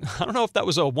was a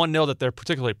 1-0 that they're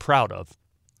particularly proud of.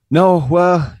 No,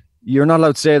 well, you're not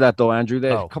allowed to say that though, Andrew.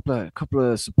 A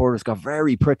couple of supporters got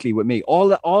very prickly with me.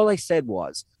 All I said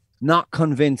was not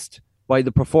convinced by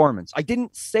the performance. I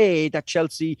didn't say that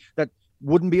Chelsea that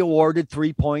wouldn't be awarded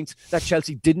 3 points, that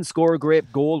Chelsea didn't score a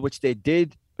great goal, which they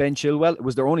did. Ben Chilwell, it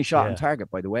was their only shot on target,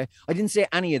 by the way. I didn't say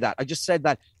any of that. I just said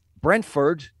that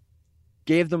Brentford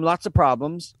gave them lots of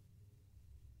problems,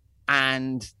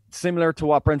 and similar to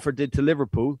what Brentford did to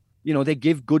Liverpool, they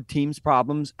give good teams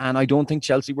problems, and I don't think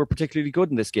Chelsea were particularly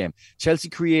good in this game. Chelsea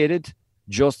created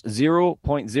just 0.02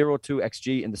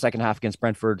 XG in the second half against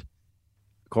Brentford,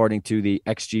 according to the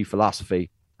XG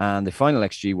philosophy, and the final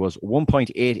XG was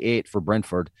 1.88 for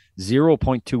Brentford,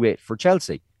 0.28 for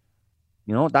Chelsea.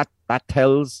 That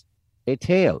tells a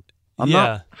tale. I'm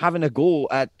not having a go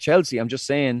at Chelsea. I'm just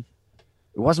saying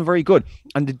it wasn't very good.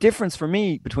 And the difference for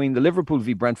me between the Liverpool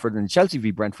v Brentford and the Chelsea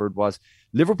v Brentford was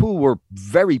Liverpool were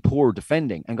very poor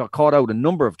defending and got caught out a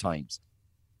number of times.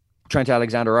 Trent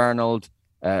Alexander-Arnold,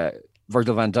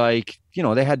 Virgil van Dijk,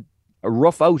 they had a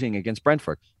rough outing against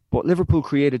Brentford. But Liverpool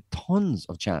created tons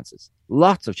of chances,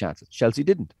 lots of chances. Chelsea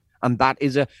didn't. And that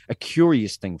is a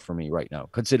curious thing for me right now,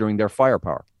 considering their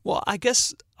firepower. Well, I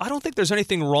guess I don't think there's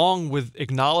anything wrong with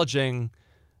acknowledging,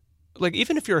 like,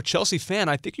 even if you're a Chelsea fan,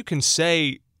 I think you can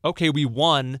say, okay, we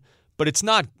won, but it's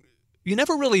not, you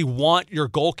never really want your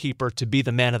goalkeeper to be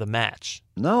the man of the match.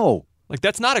 No. Like,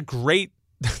 that's not a great,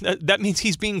 that means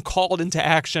he's being called into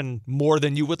action more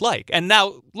than you would like. And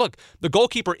now, look, the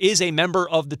goalkeeper is a member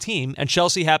of the team, and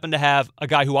Chelsea happened to have a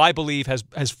guy who I believe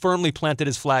has firmly planted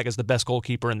his flag as the best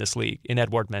goalkeeper in this league, in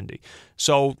Edouard Mendy.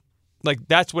 So, like,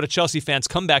 that's what a Chelsea fan's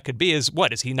comeback could be, is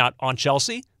he not on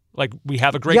Chelsea? Like, we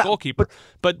have a great goalkeeper,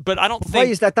 but I don't think. Why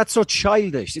is that? That's so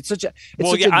childish. It's such a.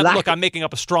 Look, I'm making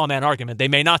up a straw man argument. They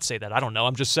may not say that. I don't know.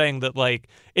 I'm just saying that, like,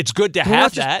 it's good to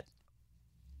have that.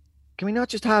 Can we not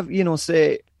just have,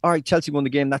 say, all right, Chelsea won the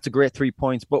game. That's a great 3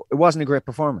 points, but it wasn't a great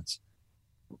performance.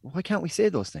 Why can't we say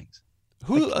those things?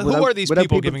 Who are these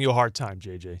people giving you a hard time,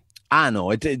 JJ? I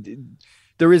know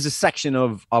there is a section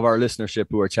of our listenership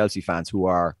who are Chelsea fans who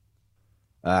are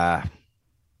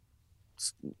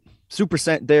super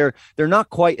sent. They're not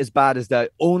quite as bad as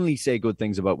that. Only say good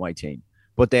things about my team,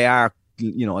 but they are, a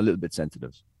little bit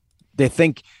sensitive. They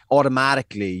think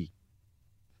automatically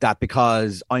that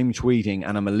because I'm tweeting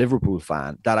and I'm a Liverpool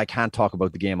fan, that I can't talk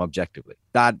about the game objectively.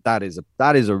 That is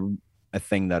a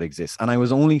thing that exists. And I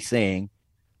was only saying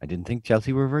I didn't think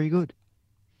Chelsea were very good.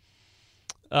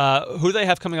 Who do they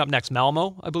have coming up next?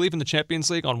 Malmo, I believe, in the Champions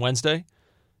League on Wednesday.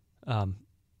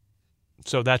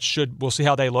 So we'll see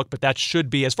how they look, but that should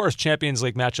be, as far as Champions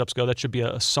League matchups go, that should be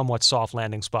a somewhat soft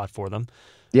landing spot for them.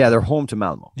 Yeah, they're home to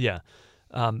Malmo. Yeah.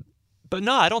 But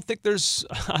no, I don't think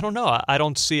I don't know. I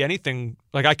don't see anything.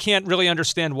 Like, I can't really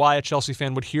understand why a Chelsea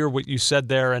fan would hear what you said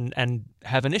there and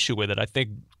have an issue with it.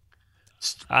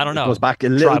 I don't know. It goes back a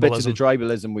little bit to the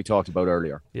tribalism we talked about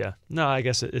earlier. Yeah. No, I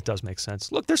guess it does make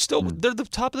sense. Look, they're the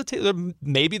top of the table. They're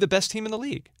maybe the best team in the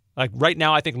league. Like, right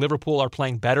now, I think Liverpool are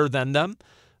playing better than them,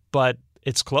 but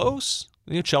it's close.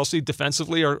 Chelsea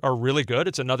defensively are really good.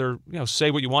 It's another,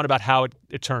 say what you want about how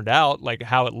it turned out, like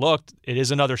how it looked. It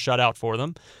is another shutout for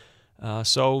them.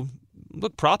 So,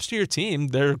 look, props to your team.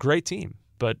 They're a great team,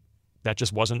 but that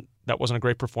wasn't a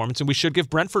great performance. And we should give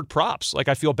Brentford props. Like,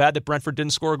 I feel bad that Brentford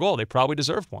didn't score a goal. They probably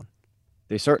deserved one.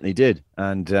 They certainly did,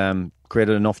 and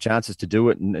created enough chances to do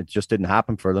it, and it just didn't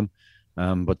happen for them.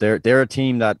 But they're a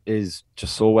team that is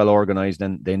just so well organized,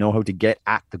 and they know how to get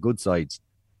at the good sides.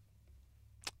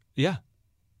 Yeah,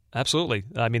 absolutely.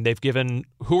 I mean,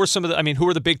 who are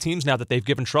the big teams now that they've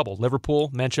given trouble? Liverpool,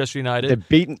 Manchester United.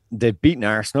 They've beaten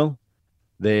Arsenal.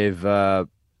 They've beaten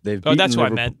that's what Liverpool. I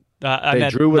meant. I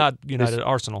meant not United,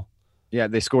 Arsenal. Yeah,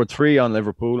 they scored 3 on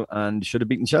Liverpool and should have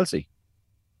beaten Chelsea.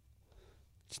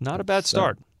 It's not a bad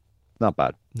start. Not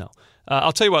bad. No.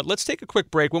 I'll tell you what, let's take a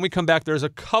quick break. When we come back, there's a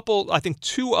couple, I think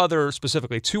two other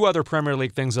Premier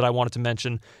League things that I wanted to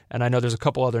mention, and I know there's a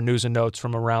couple other news and notes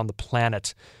from around the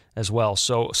planet as well.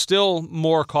 So still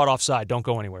more Caught Offside. Don't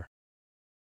go anywhere.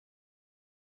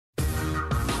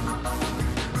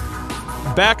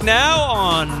 Back now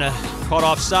on Caught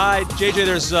Offside. JJ,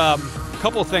 there's a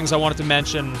couple of things I wanted to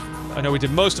mention. I know we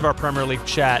did most of our Premier League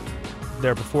chat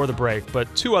there before the break,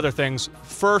 but two other things.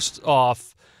 First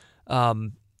off,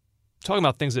 talking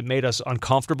about things that made us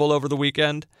uncomfortable over the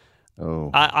weekend. Oh.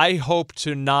 I hope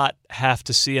to not have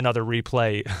to see another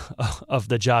replay of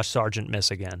the Josh Sargent miss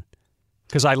again,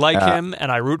 because I like him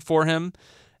and I root for him,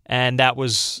 and that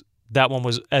one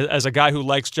was, as a guy who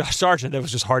likes Josh Sargent, it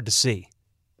was just hard to see.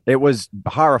 It was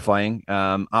horrifying,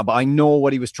 but I know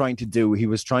what he was trying to do. He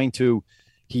was trying to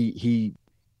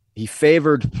he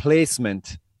favored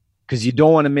placement, because you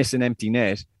don't want to miss an empty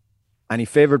net. And he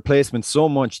favored placement so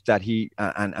much that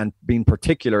and being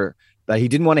particular, that he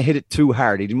didn't want to hit it too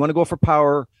hard. He didn't want to go for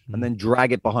power and then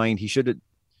drag it behind. He should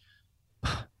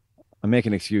have. I'm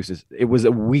making excuses. It was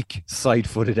a weak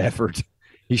side-footed effort.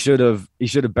 He should have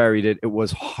buried it. It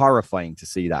was horrifying to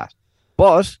see that.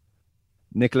 But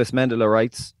Nicholas Mendela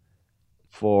writes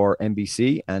for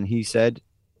NBC, and he said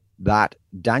that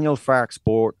Daniel Farke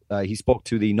he spoke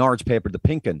to the Norwich paper, The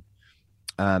Pinkin.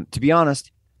 To be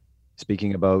honest,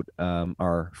 speaking about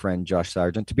our friend Josh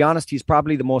Sargent, to be honest, he's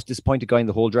probably the most disappointed guy in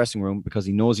the whole dressing room, because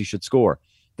he knows he should score.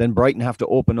 Then Brighton have to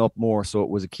open up more, so it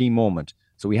was a key moment.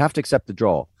 So we have to accept the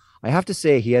draw. I have to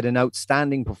say he had an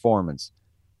outstanding performance.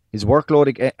 His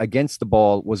workload against the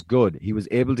ball was good. He was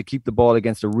able to keep the ball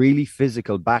against a really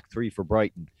physical back three for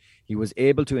Brighton. He was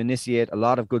able to initiate a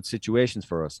lot of good situations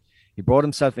for us. He brought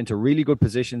himself into really good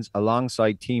positions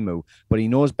alongside Timu, but he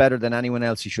knows better than anyone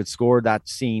else he should score that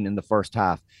scene in the first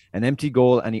half. An empty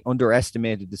goal, and he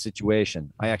underestimated the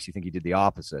situation. I actually think he did the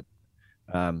opposite.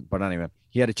 But anyway,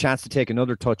 he had a chance to take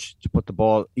another touch to put the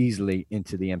ball easily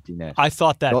into the empty net. I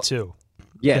thought that too.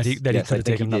 Yes, that he could have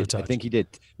taken another touch. I think he did.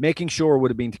 Making sure would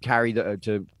have been to carry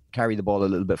the ball a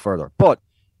little bit further. But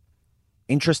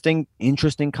interesting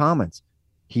comments.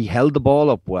 He held the ball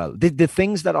up well. The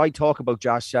things that I talk about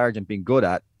Josh Sargent being good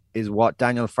at is what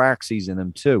Daniel Farke sees in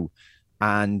him too.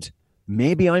 And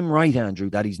maybe I'm right, Andrew,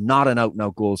 that he's not an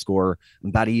out-and-out goal scorer,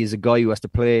 and that he is a guy who has to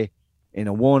play in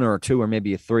a 1 or a 2 or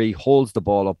maybe a 3, holds the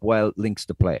ball up well, links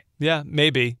the play. Yeah,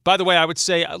 maybe. By the way, I would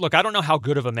say, look, I don't know how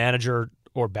good of a manager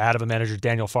or bad of a manager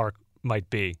Daniel Farke might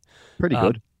be. Pretty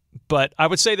good. But I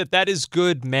would say that is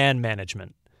good man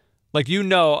management. Like,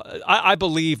 I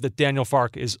believe that Daniel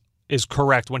Farke is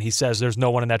correct when he says there's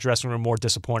no one in that dressing room more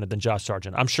disappointed than Josh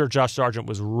Sargent. I'm sure Josh Sargent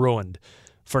was ruined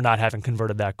for not having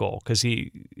converted that goal, because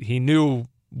he knew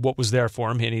what was there for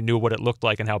him, and he knew what it looked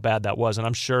like and how bad that was. And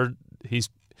I'm sure he's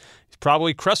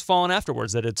probably crestfallen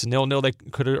afterwards that it's 0-0. They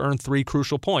could have earned 3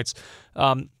 crucial points.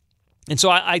 And so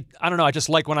I don't know. I just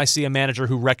like when I see a manager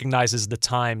who recognizes the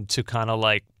time to kind of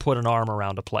like put an arm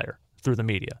around a player through the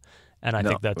media. And I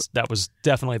think that was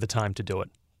definitely the time to do it.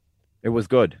 It was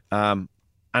good.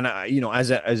 And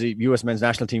as a U.S. men's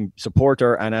national team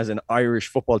supporter and as an Irish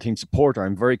football team supporter,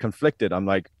 I'm very conflicted. I'm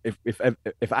like,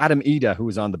 if Adam Ida, who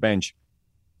was on the bench,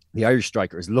 the Irish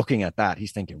striker, is looking at that,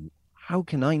 he's thinking, how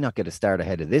can I not get a start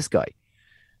ahead of this guy?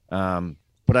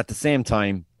 But at the same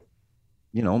time,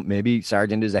 maybe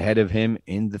Sargent is ahead of him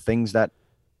in the things that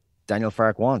Daniel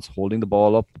Farke wants: holding the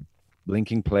ball up,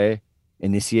 linking play,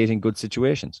 initiating good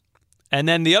situations. And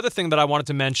then the other thing that I wanted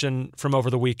to mention from over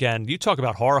the weekend, you talk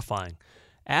about horrifying.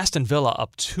 Aston Villa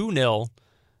up 2-0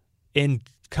 in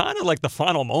kind of like the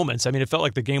final moments. I mean, it felt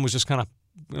like the game was just kind of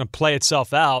going to play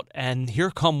itself out. And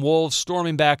here come Wolves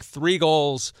storming back 3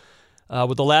 goals,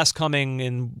 with the last coming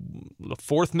in the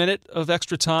 4th minute of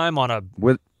extra time on a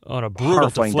brutal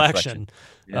deflection.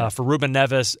 Yeah. For Ruben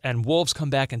Neves. And Wolves come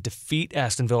back and defeat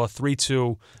Aston Villa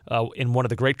 3-2 in one of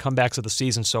the great comebacks of the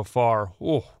season so far.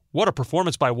 Oh, what a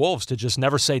performance by Wolves to just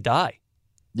never say die.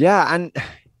 Yeah, and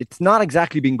it's not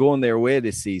exactly been going their way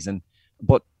this season,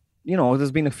 but,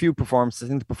 there's been a few performances. I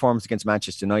think the performance against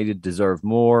Manchester United deserved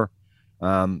more.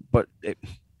 But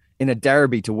in a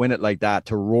derby, to win it like that,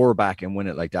 to roar back and win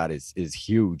it like that is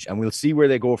huge. And we'll see where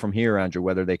they go from here, Andrew,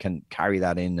 whether they can carry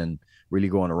that in and really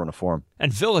go on a run of form.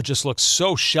 And Villa just looks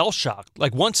so shell-shocked.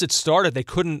 Like, once it started,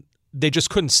 they just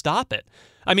couldn't stop it.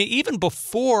 I mean, even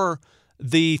before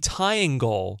the tying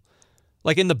goal,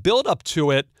 like in the build-up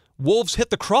to it, Wolves hit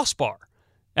the crossbar.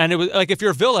 And it was like, if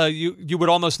you're Villa, you would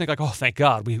almost think like, oh, thank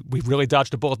God, we really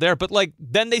dodged a bullet there. But like,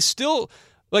 then they still,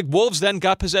 like, Wolves then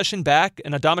got possession back,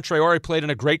 and Adama Traore played in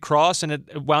a great cross, and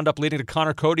it wound up leading to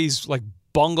Connor Cody's like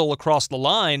bungle across the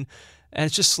line. And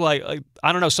it's just like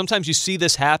I don't know. Sometimes you see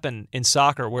this happen in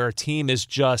soccer where a team is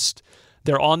just,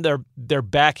 they're on their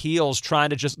back heels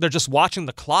they're just watching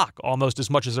the clock almost as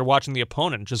much as they're watching the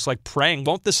opponent, just like praying,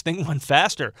 won't this thing run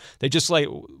faster? They just like,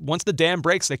 once the dam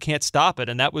breaks, they can't stop it.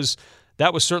 And that was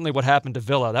certainly what happened to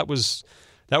Villa. That was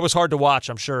hard to watch,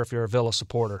 I'm sure, if you're a Villa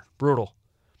supporter. Brutal.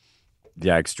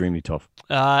 Yeah, extremely tough.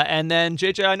 And then,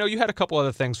 JJ, I know you had a couple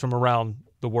other things from around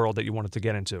the world that you wanted to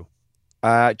get into.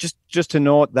 Just to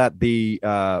note that the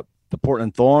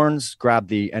Portland Thorns grabbed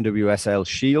the NWSL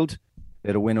Shield. They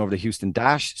had a win over the Houston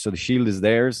Dash, so the Shield is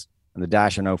theirs, and the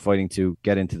Dash are now fighting to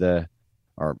get into the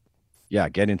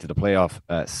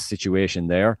playoff situation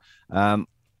there.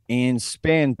 In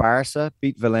Spain, Barca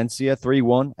beat Valencia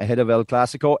 3-1 ahead of El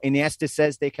Clasico. Iniesta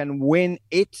says they can win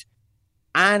it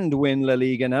and win La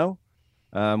Liga now,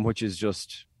 which is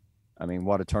just, I mean,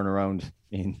 what a turnaround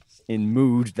in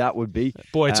mood that would be.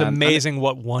 Boy, it's amazing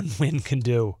what one win can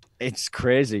do. It's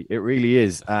crazy. It really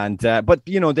is. And but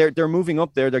they're moving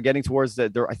up there. They're getting towards I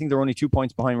think they're only 2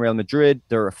 points behind Real Madrid.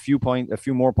 They're a few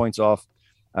more points off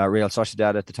Real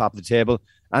Sociedad at the top of the table.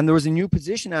 And there was a new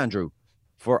position, Andrew,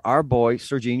 for our boy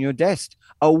Sergiño Dest,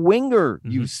 a winger,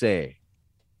 you say.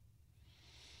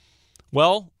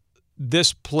 Well,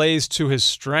 this plays to his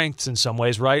strengths in some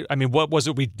ways, right? I mean, what was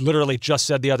it we literally just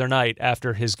said the other night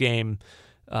after his game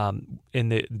in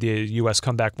the U.S.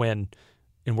 comeback win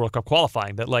in World Cup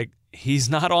qualifying, that like, he's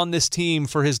not on this team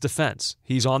for his defense.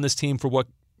 He's on this team for what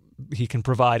he can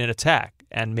provide in attack.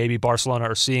 And maybe Barcelona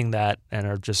are seeing that and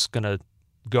are just going to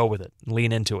go with it,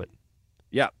 lean into it.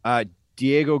 Yeah.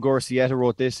 Diego Gorcieta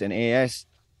wrote this in AS.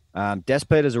 Dest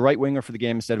played as a right winger for the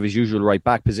game instead of his usual right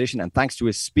back position, and thanks to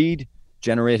his speed,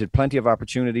 generated plenty of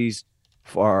opportunities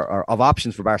of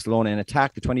options for Barcelona in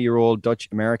attack. The 20-year-old Dutch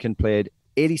American played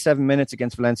 87 minutes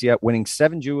against Valencia, winning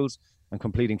 7 duels and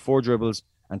completing 4 dribbles,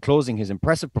 and closing his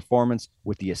impressive performance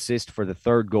with the assist for the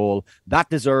 3rd goal. That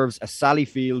deserves a Sally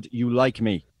Field, you like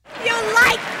me. You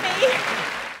like me!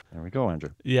 There we go,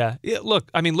 Andrew. Yeah. Look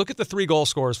at the 3 goal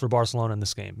scorers for Barcelona in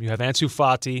this game. You have Ansu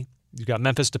Fati, you got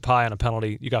Memphis Depay on a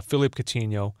penalty, you got Philippe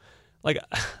Coutinho. Like,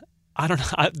 I don't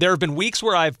know. There have been weeks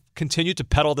where I've continued to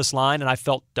peddle this line and I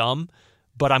felt dumb,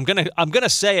 but I'm gonna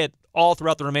say it all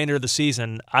throughout the remainder of the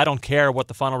season. I don't care what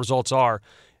the final results are.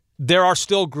 There are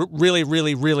still really,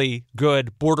 really, really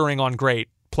good, bordering on great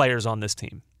players on this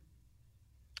team.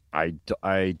 I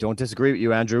don't disagree with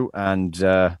you, Andrew. And,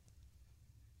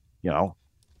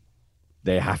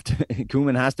 they have to.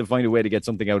 Koeman has to find a way to get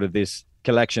something out of this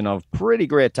collection of pretty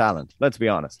great talent. Let's be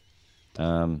honest.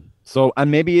 And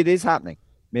maybe it is happening.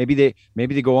 Maybe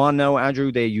they go on now,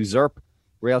 Andrew. They usurp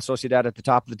Real Sociedad at the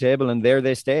top of the table, and there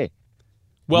they stay.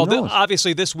 Well,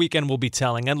 obviously this weekend will be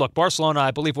telling. And look, Barcelona,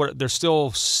 I believe they're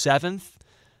still 7th.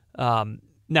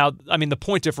 Now, I mean, the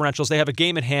point differentials, they have a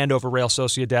game in hand over Real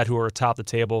Sociedad, who are atop the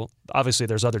table. Obviously,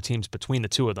 there's other teams between the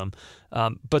two of them.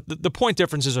 But the point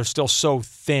differences are still so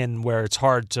thin where it's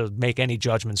hard to make any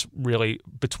judgments really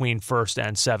between 1st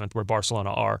and 7th, where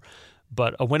Barcelona are.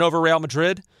 But a win over Real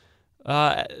Madrid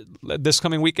this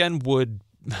coming weekend would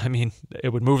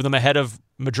it would move them ahead of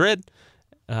Madrid.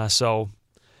 So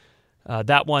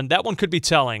that one could be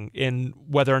telling in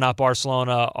whether or not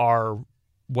Barcelona are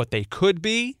what they could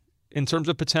be in terms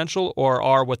of potential or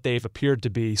are what they've appeared to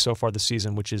be so far this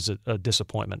season, which is a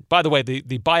disappointment. By the way, the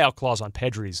buyout clause on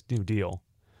Pedri's new deal,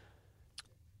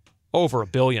 over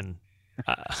 $1 billion.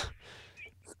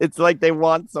 It's like they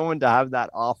want someone to have that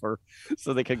offer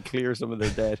so they can clear some of their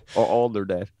debt or all their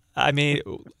debt. I mean,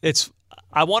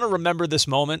 I want to remember this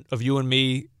moment of you and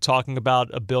me talking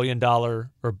about $1 billion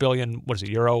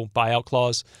euro buyout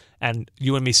clause, and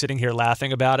you and me sitting here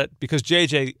laughing about it because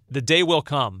JJ, the day will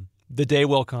come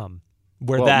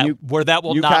where that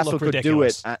will not look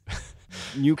ridiculous.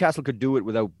 Newcastle could do it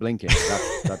without blinking.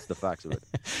 That's the facts of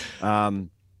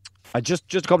it.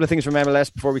 Just a couple of things from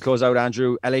MLS before we close out,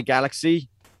 Andrew. LA Galaxy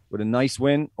with a nice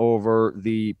win over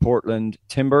the Portland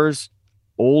Timbers.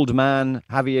 Old man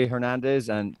Javier Hernandez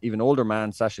and even older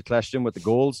man Sasha Kleshtin with the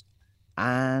goals.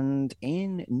 And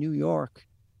in New York,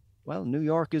 well, New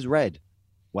York is red.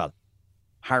 Well,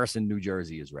 Harrison, New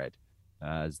Jersey is red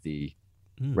as the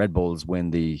Red Bulls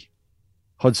win the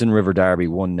Hudson River Derby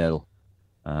 1-0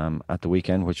 at the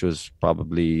weekend, which was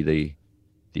probably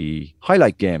the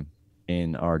highlight game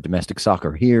in our domestic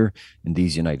soccer here in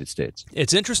these United States.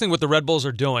 It's interesting what the Red Bulls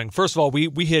are doing. First of all,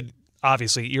 we had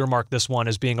obviously earmarked this one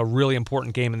as being a really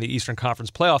important game in the Eastern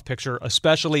Conference playoff picture,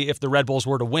 especially if the Red Bulls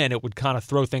were to win. It would kind of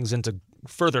throw things into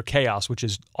further chaos, which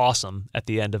is awesome at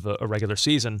the end of a regular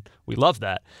season. We love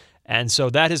that. And so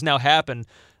that has now happened.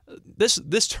 This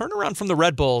turnaround from the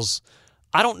Red Bulls,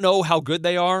 I don't know how good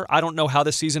they are. I don't know how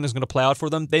this season is going to play out for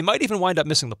them. They might even wind up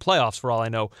missing the playoffs for all I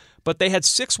know. But they had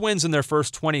 6 wins in their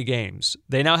first 20 games.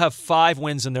 They now have 5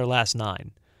 wins in their last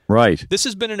 9. Right. This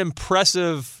has been an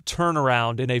impressive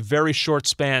turnaround in a very short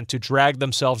span to drag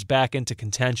themselves back into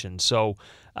contention. So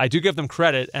I do give them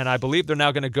credit, and I believe they're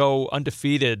now going to go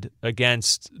undefeated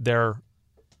against their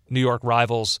New York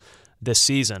rivals this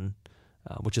season,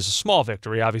 which is a small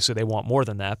victory. Obviously, they want more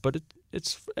than that, but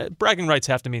it's bragging rights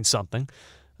have to mean something.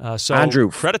 So Andrew,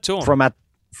 credit to them.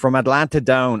 From Atlanta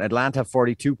down, Atlanta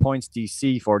 42 points,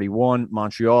 DC 41,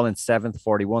 Montreal in 7th,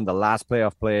 41, the last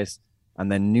playoff place, and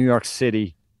then New York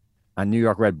City and New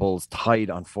York Red Bulls tied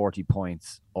on 40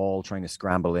 points, all trying to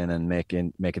scramble in and make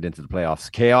it into the playoffs.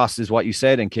 Chaos is what you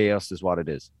said, and chaos is what it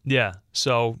is. Yeah,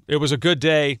 so it was a good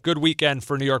day, good weekend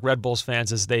for New York Red Bulls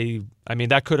fans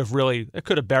that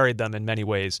could have buried them in many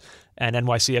ways, and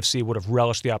NYCFC would have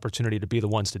relished the opportunity to be the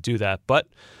ones to do that. But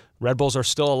Red Bulls are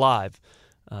still alive,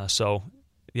 so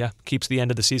yeah, keeps the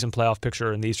end of the season playoff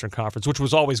picture in the Eastern Conference, which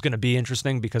was always going to be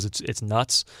interesting because it's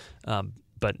nuts.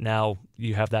 But now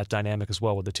you have that dynamic as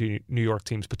well with the 2 New York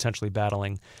teams potentially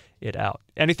battling it out.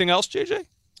 Anything else, JJ?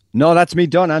 No, that's me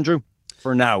done, Andrew,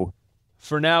 for now.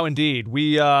 For now, indeed.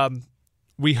 We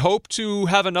hope to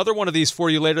have another one of these for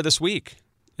you later this week,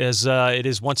 as it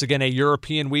is once again a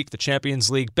European week. The Champions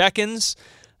League beckons,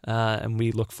 and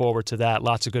we look forward to that.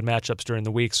 Lots of good matchups during the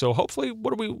week. So hopefully,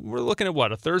 we're looking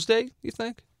at a Thursday, you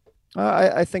think?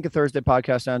 I think a Thursday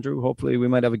podcast, Andrew. Hopefully we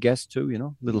might have a guest too,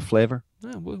 a little flavor.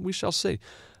 Yeah, we shall see.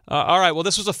 All right, well,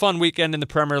 this was a fun weekend in the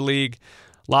Premier League.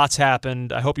 Lots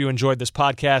happened. I hope you enjoyed this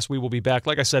podcast. We will be back,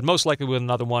 like I said, most likely with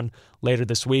another one later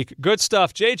this week. Good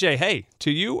stuff. JJ, hey,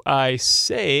 to you I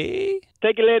say...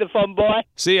 Take it later, fun boy.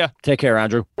 See ya. Take care,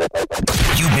 Andrew.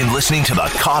 You've been listening to the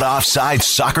Caught Offside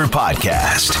Soccer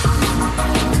Podcast.